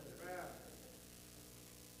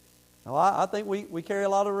 Now, I think we carry a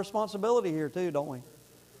lot of responsibility here too, don't we?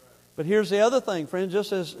 But here's the other thing, friends.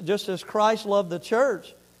 Just as Christ loved the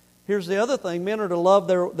church, here's the other thing. Men are to love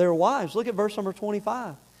their wives. Look at verse number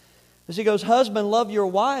 25. As he goes, "Husband, love your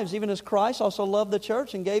wives, even as Christ also loved the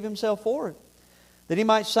church and gave himself for it, that he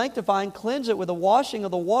might sanctify and cleanse it with the washing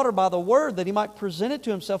of the water by the word, that he might present it to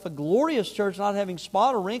himself a glorious church, not having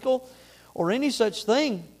spot or wrinkle or any such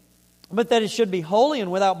thing, but that it should be holy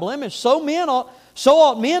and without blemish. So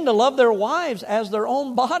ought men to love their wives as their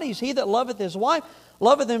own bodies. He that loveth his wife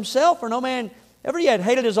loveth himself. For no man ever yet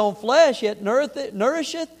hated his own flesh, yet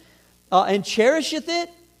nourisheth and cherisheth it,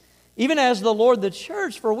 even as the Lord the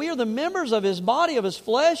church. For we are the members of his body, of his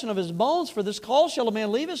flesh, and of his bones. For this cause shall a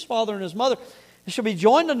man leave his father and his mother, and shall be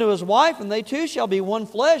joined unto his wife, and they two shall be one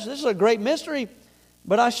flesh." This is a great mystery,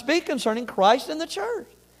 but I speak concerning Christ and the church.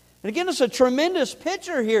 And again, it's a tremendous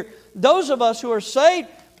picture here. Those of us who are saved,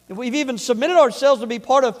 if we've even submitted ourselves to be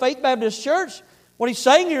part of Faith Baptist Church, what he's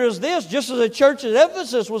saying here is this: just as the church at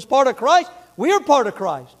Ephesus was part of Christ, we are part of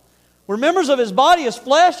Christ. We're members of his body, his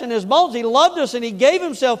flesh, and his bones. He loved us and he gave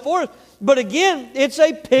himself for us. But again, it's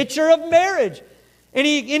a picture of marriage. And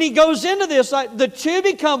he goes into this like the two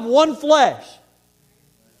become one flesh.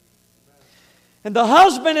 And the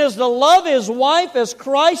husband is to love his wife as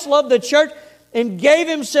Christ loved the church and gave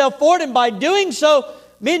himself for it. And by doing so,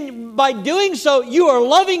 you are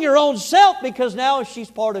loving your own self, because now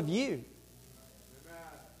she's part of you.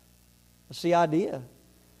 That's the idea.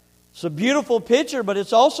 It's a beautiful picture, but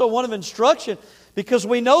it's also one of instruction, because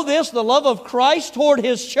we know this: the love of Christ toward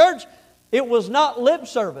his church, it was not lip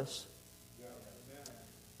service.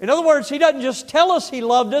 In other words, he doesn't just tell us he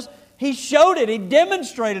loved us, he showed it, he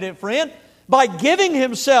demonstrated it, friend, by giving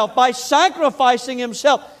himself, by sacrificing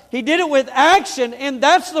himself. He did it with action, and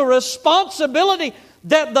that's the responsibility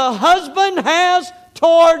that the husband has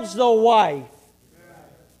towards the wife.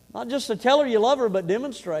 Not just to tell her you love her, but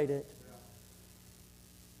demonstrate it.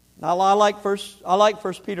 Now, I like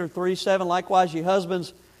 1 Peter 3:7. "Likewise, ye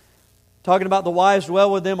husbands, talking about the wives,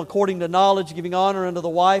 dwell with them according to knowledge, giving honor unto the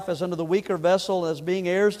wife as unto the weaker vessel, as being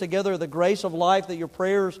heirs together of the grace of life, that your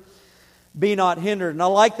prayers be not hindered." And I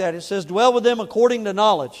like that. It says, dwell with them according to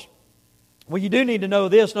knowledge. Well, you do need to know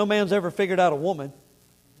this: no man's ever figured out a woman.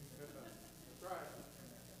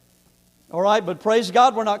 All right, but praise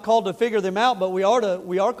God, we're not called to figure them out, but we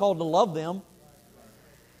are called to love them.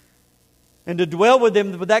 And to dwell with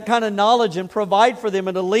them with that kind of knowledge, and provide for them,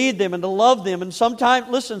 and to lead them, and to love them. And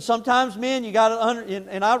sometimes men, you got to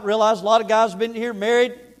and I realize a lot of guys have been here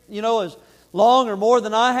married, as long or more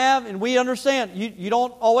than I have, and we understand you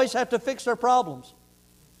don't always have to fix their problems,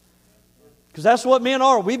 because that's what men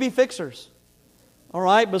are. We be fixers. All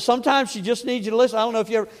right, but sometimes she just needs you to listen. I don't know if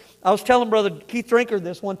you ever. I was telling Brother Keith Drinker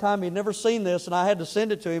this one time. He'd never seen this, and I had to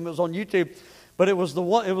send it to him. It was on YouTube, but it was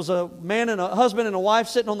a man and a husband and a wife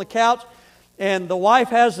sitting on the couch. And the wife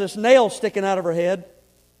has this nail sticking out of her head.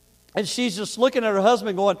 And she's just looking at her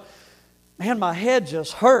husband going, "Man, my head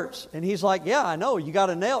just hurts." And he's like, "Yeah, I know, you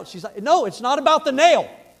got a nail." She's like, "No, it's not about the nail.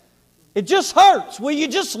 It just hurts. Will you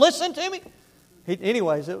just listen to me?"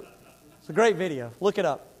 Anyways, it's a great video. Look it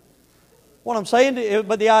up. What I'm saying to you,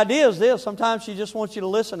 but the idea is this: sometimes she just wants you to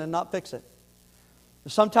listen and not fix it.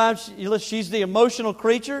 Sometimes she's the emotional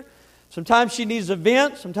creature. Sometimes she needs to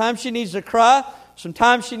vent. Sometimes she needs to cry.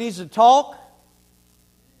 Sometimes she needs to talk.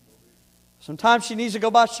 Sometimes she needs to go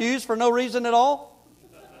buy shoes for no reason at all.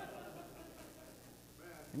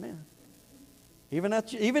 Amen. Even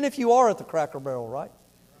if you are at the Cracker Barrel, right?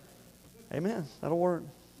 Amen. That'll work.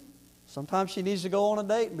 Sometimes she needs to go on a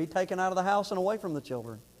date and be taken out of the house and away from the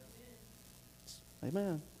children.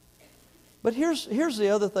 Amen. But here's the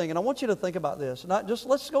other thing, and I want you to think about this.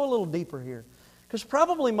 Let's go a little deeper here, because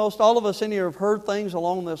probably most all of us in here have heard things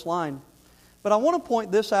along this line. But I want to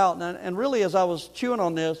point this out, and really, as I was chewing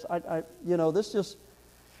on this, this just,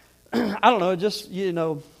 I don't know, just,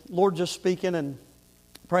 Lord just speaking and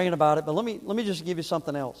praying about it. But let me just give you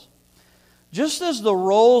something else. Just as the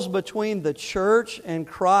roles between the church and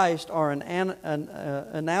Christ are an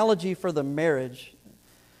analogy for the marriage,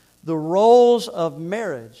 the roles of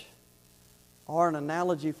marriage are an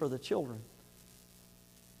analogy for the children.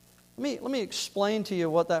 Let me explain to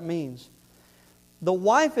you what that means. The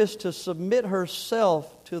wife is to submit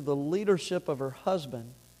herself to the leadership of her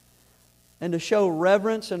husband and to show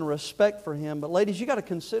reverence and respect for him. But ladies, you got to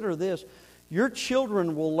consider this: your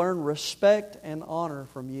children will learn respect and honor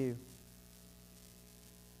from you.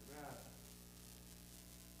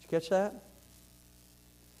 catch that?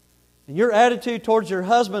 And your attitude towards your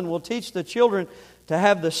husband will teach the children to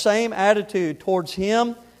have the same attitude towards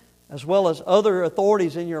him as well as other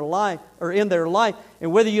authorities in your life or in their life.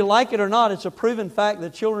 And whether you like it or not, it's a proven fact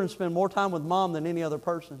that children spend more time with mom than any other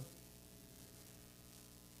person.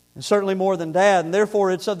 And certainly more than dad. And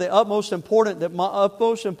therefore it's of the utmost importance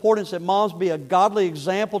that moms be a godly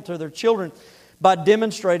example to their children by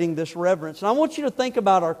demonstrating this reverence. And I want you to think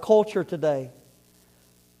about our culture today.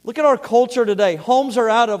 Look at our culture today. Homes are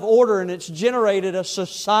out of order, and it's generated a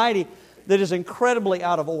society that is incredibly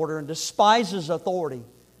out of order and despises authority.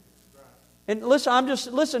 And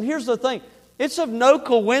listen, here's the thing. It's of no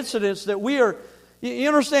coincidence that we are, you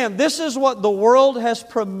understand, this is what the world has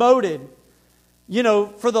promoted,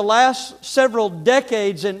 for the last several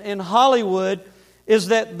decades in Hollywood, is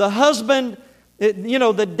that the husband,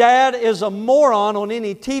 the dad is a moron on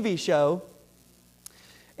any TV show,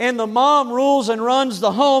 and the mom rules and runs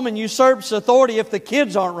the home and usurps authority if the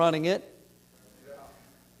kids aren't running it.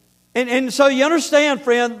 And so you understand,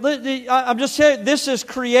 friend, I'm just saying, this has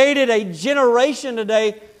created a generation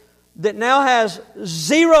today that now has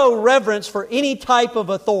zero reverence for any type of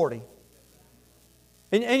authority.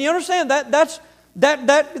 And you understand,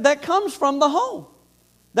 that comes from the home.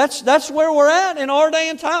 That's where we're at in our day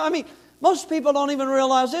and time. I mean, most people don't even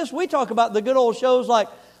realize this. We talk about the good old shows like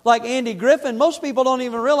Andy Griffin. Most people don't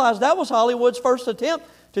even realize that was Hollywood's first attempt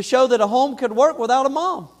to show that a home could work without a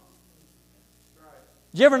mom.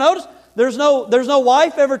 Did you ever notice? There's no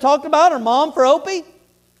wife ever talked about, or mom for Opie.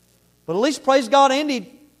 But at least, praise God,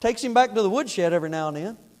 Andy takes him back to the woodshed every now and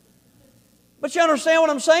then. But you understand what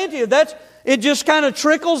I'm saying to you? It just kind of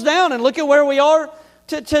trickles down, and look at where we are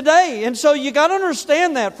today. And so you got to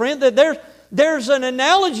understand that, friend, that there's an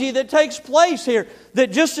analogy that takes place here.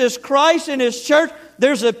 That just as Christ in His church,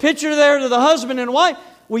 there's a picture there to the husband and wife.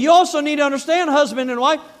 Well, you also need to understand, husband and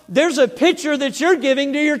wife, there's a picture that you're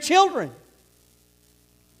giving to your children.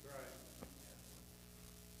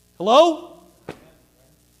 Hello?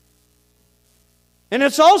 And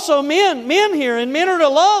it's also men here, and men are to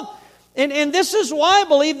love. And this is why I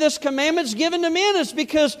believe this commandment's given to men, is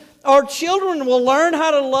because our children will learn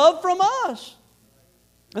how to love from us.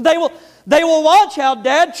 And they will watch how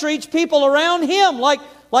dad treats people around him,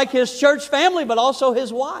 like his church family, but also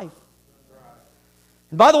his wife.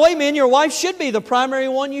 And by the way, men, your wife should be the primary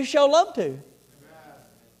one you show love to.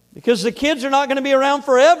 Because the kids are not going to be around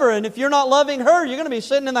forever, and if you're not loving her, you're going to be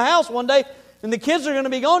sitting in the house one day, and the kids are going to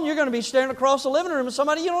be gone, you're going to be staring across the living room at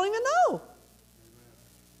somebody you don't even know.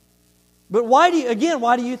 But why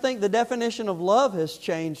do you think the definition of love has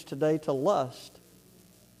changed today to lust?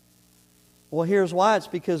 Well, here's why. It's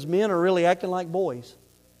because men are really acting like boys.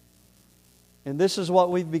 And this is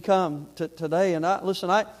what we've become today. And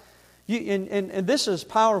this is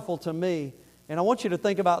powerful to me. And I want you to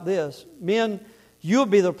think about this. Men, you'll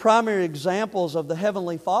be the primary examples of the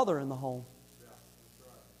Heavenly Father in the home.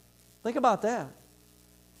 Think about that.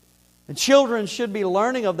 And children should be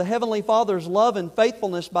learning of the Heavenly Father's love and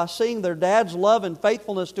faithfulness by seeing their dad's love and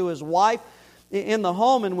faithfulness to his wife in the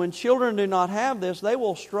home. And when children do not have this, they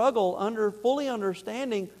will struggle under fully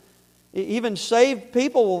understanding. Even saved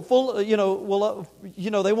people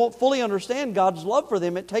they won't fully understand God's love for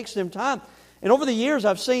them. It takes them time. And over the years,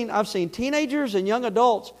 I've seen teenagers and young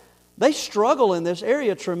adults. They struggle in this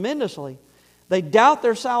area tremendously. They doubt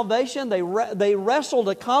their salvation. They wrestle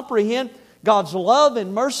to comprehend God's love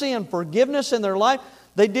and mercy and forgiveness in their life.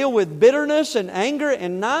 They deal with bitterness and anger,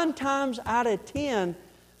 and 9 times out of 10,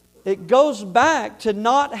 it goes back to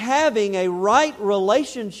not having a right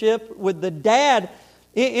relationship with the dad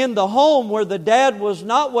in the home, where the dad was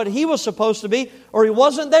not what he was supposed to be, or he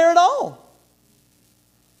wasn't there at all.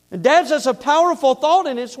 And dads, that's a powerful thought,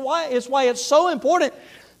 and it's why it's so important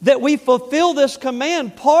that we fulfill this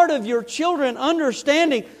command. Part of your children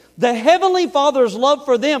understanding the Heavenly Father's love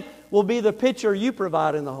for them will be the picture you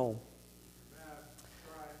provide in the home.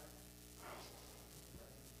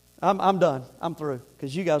 I'm done. I'm through.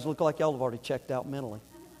 Because you guys look like y'all have already checked out mentally.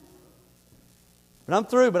 But I'm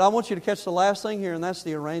through. But I want you to catch the last thing here, and that's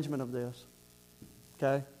the arrangement of this.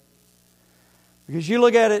 Okay? Because you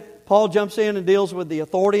look at it, Paul jumps in and deals with the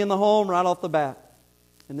authority in the home right off the bat.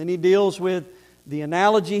 And then he deals with the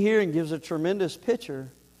analogy here and gives a tremendous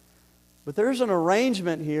picture. But there's an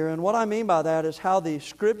arrangement here, and what I mean by that is how the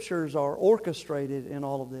Scriptures are orchestrated in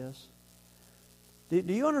all of this.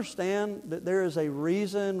 Do you understand that there is a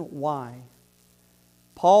reason why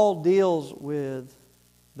Paul deals with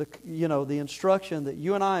the instruction that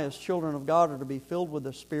you and I as children of God are to be filled with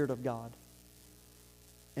the Spirit of God?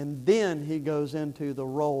 And then he goes into the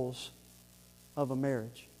roles of a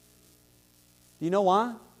marriage. Do you know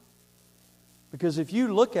why? Because if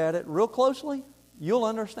you look at it real closely, you'll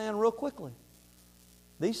understand real quickly.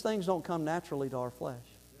 These things don't come naturally to our flesh.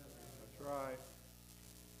 That's right.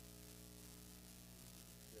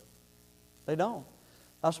 They don't.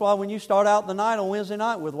 That's why when you start out the night on Wednesday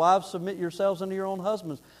night with wives, submit yourselves unto your own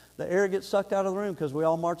husbands, the air gets sucked out of the room because we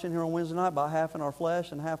all march in here on Wednesday night about half in our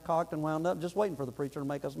flesh and half cocked and wound up, just waiting for the preacher to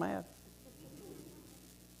make us mad.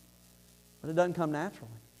 But it doesn't come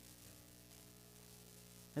naturally.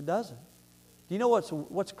 It doesn't. Do you know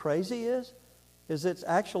what's crazy is it's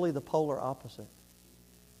actually the polar opposite.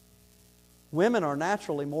 Women are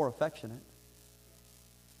naturally more affectionate.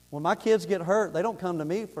 When my kids get hurt, they don't come to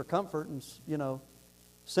me for comfort and,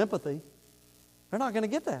 sympathy. They're not going to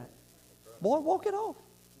get that. Boy, walk it off.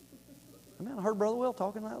 Man, I heard Brother Will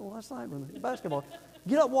talking last night with the basketball.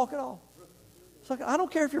 Get up, walk it off. It's like, I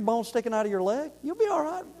don't care if your bone's sticking out of your leg. You'll be all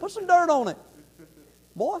right. Put some dirt on it.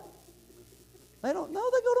 Boy. They don't know.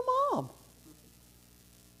 They go to Mom.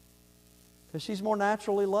 Because she's more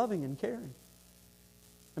naturally loving and caring.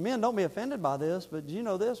 And men, don't be offended by this, but do you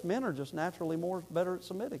know this? Men are just naturally better at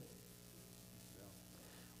submitting.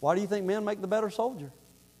 Why do you think men make the better soldier?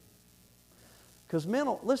 Because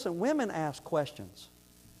women ask questions.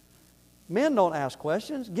 Men don't ask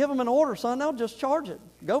questions. Give them an order, son. They'll just charge it.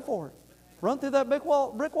 Go for it. Run through that brick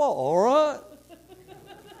wall. All right.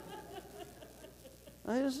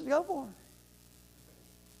 They just go for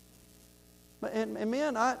it. And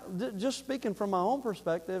men, just speaking from my own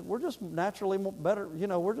perspective, we're just naturally better.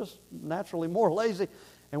 We're just naturally more lazy,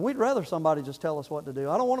 and we'd rather somebody just tell us what to do.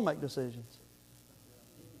 I don't want to make decisions.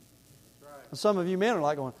 That's right. And some of you men are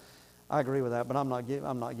like going, "I agree with that, but I'm not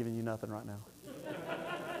giving you nothing right now."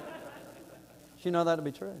 You know that to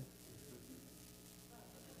be true.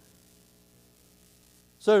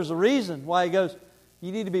 So there's a reason why he goes,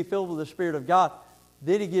 you need to be filled with the Spirit of God.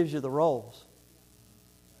 Then he gives you the roles.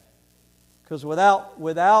 Because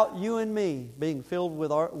without you and me being filled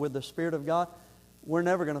with the Spirit of God, we're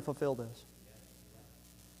never going to fulfill this.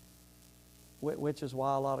 Which is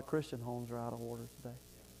why a lot of Christian homes are out of order today.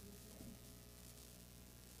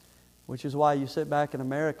 Which is why you sit back in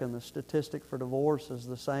America and the statistic for divorce is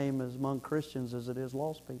the same as among Christians as it is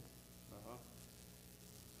lost people.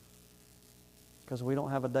 Because we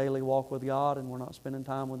don't have a daily walk with God and we're not spending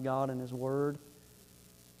time with God in His Word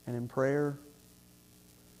and in prayer.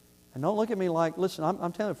 And don't look at me like, listen,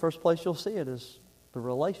 I'm telling you, the first place you'll see it is the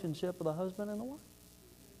relationship of the husband and the wife.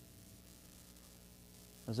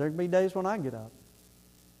 Because there can be days when I get up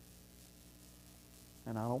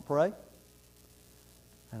and I don't pray.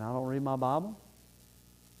 And I don't read my Bible.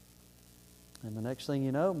 And the next thing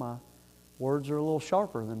you know, my words are a little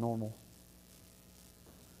sharper than normal.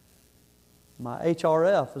 My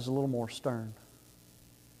HRF is a little more stern.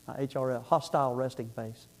 My HRF, hostile resting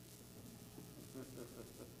face.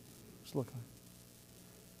 Just look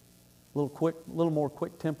like a little more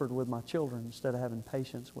quick-tempered with my children instead of having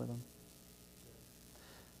patience with them.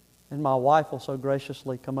 And my wife will so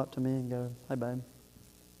graciously come up to me and go, "Hey, babe,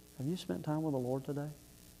 have you spent time with the Lord today?"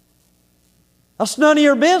 That's none of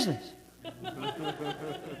your business.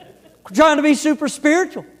 Trying to be super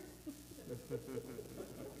spiritual.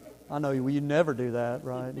 I know you never do that,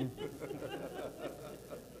 right?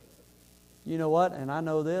 You know what? And I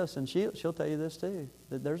know this, and she'll tell you this too,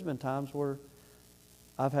 that there's been times where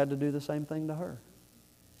I've had to do the same thing to her.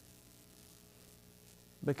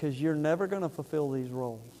 Because you're never going to fulfill these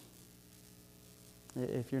roles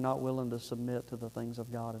if you're not willing to submit to the things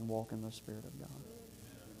of God and walk in the Spirit of God.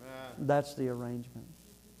 That's the arrangement.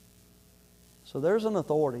 So there's an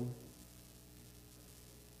authority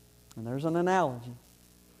and there's an analogy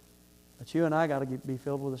that you and I got to be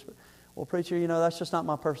filled with the Spirit. Well, preacher, that's just not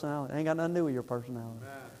my personality. It ain't got nothing to do with your personality.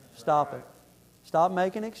 Stop it. Stop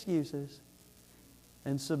making excuses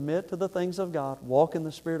and submit to the things of God. Walk in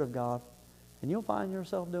the Spirit of God, and you'll find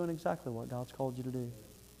yourself doing exactly what God's called you to do,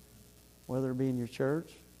 whether it be in your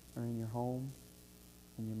church or in your home,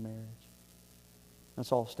 in your marriage.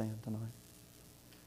 Let's all stand tonight.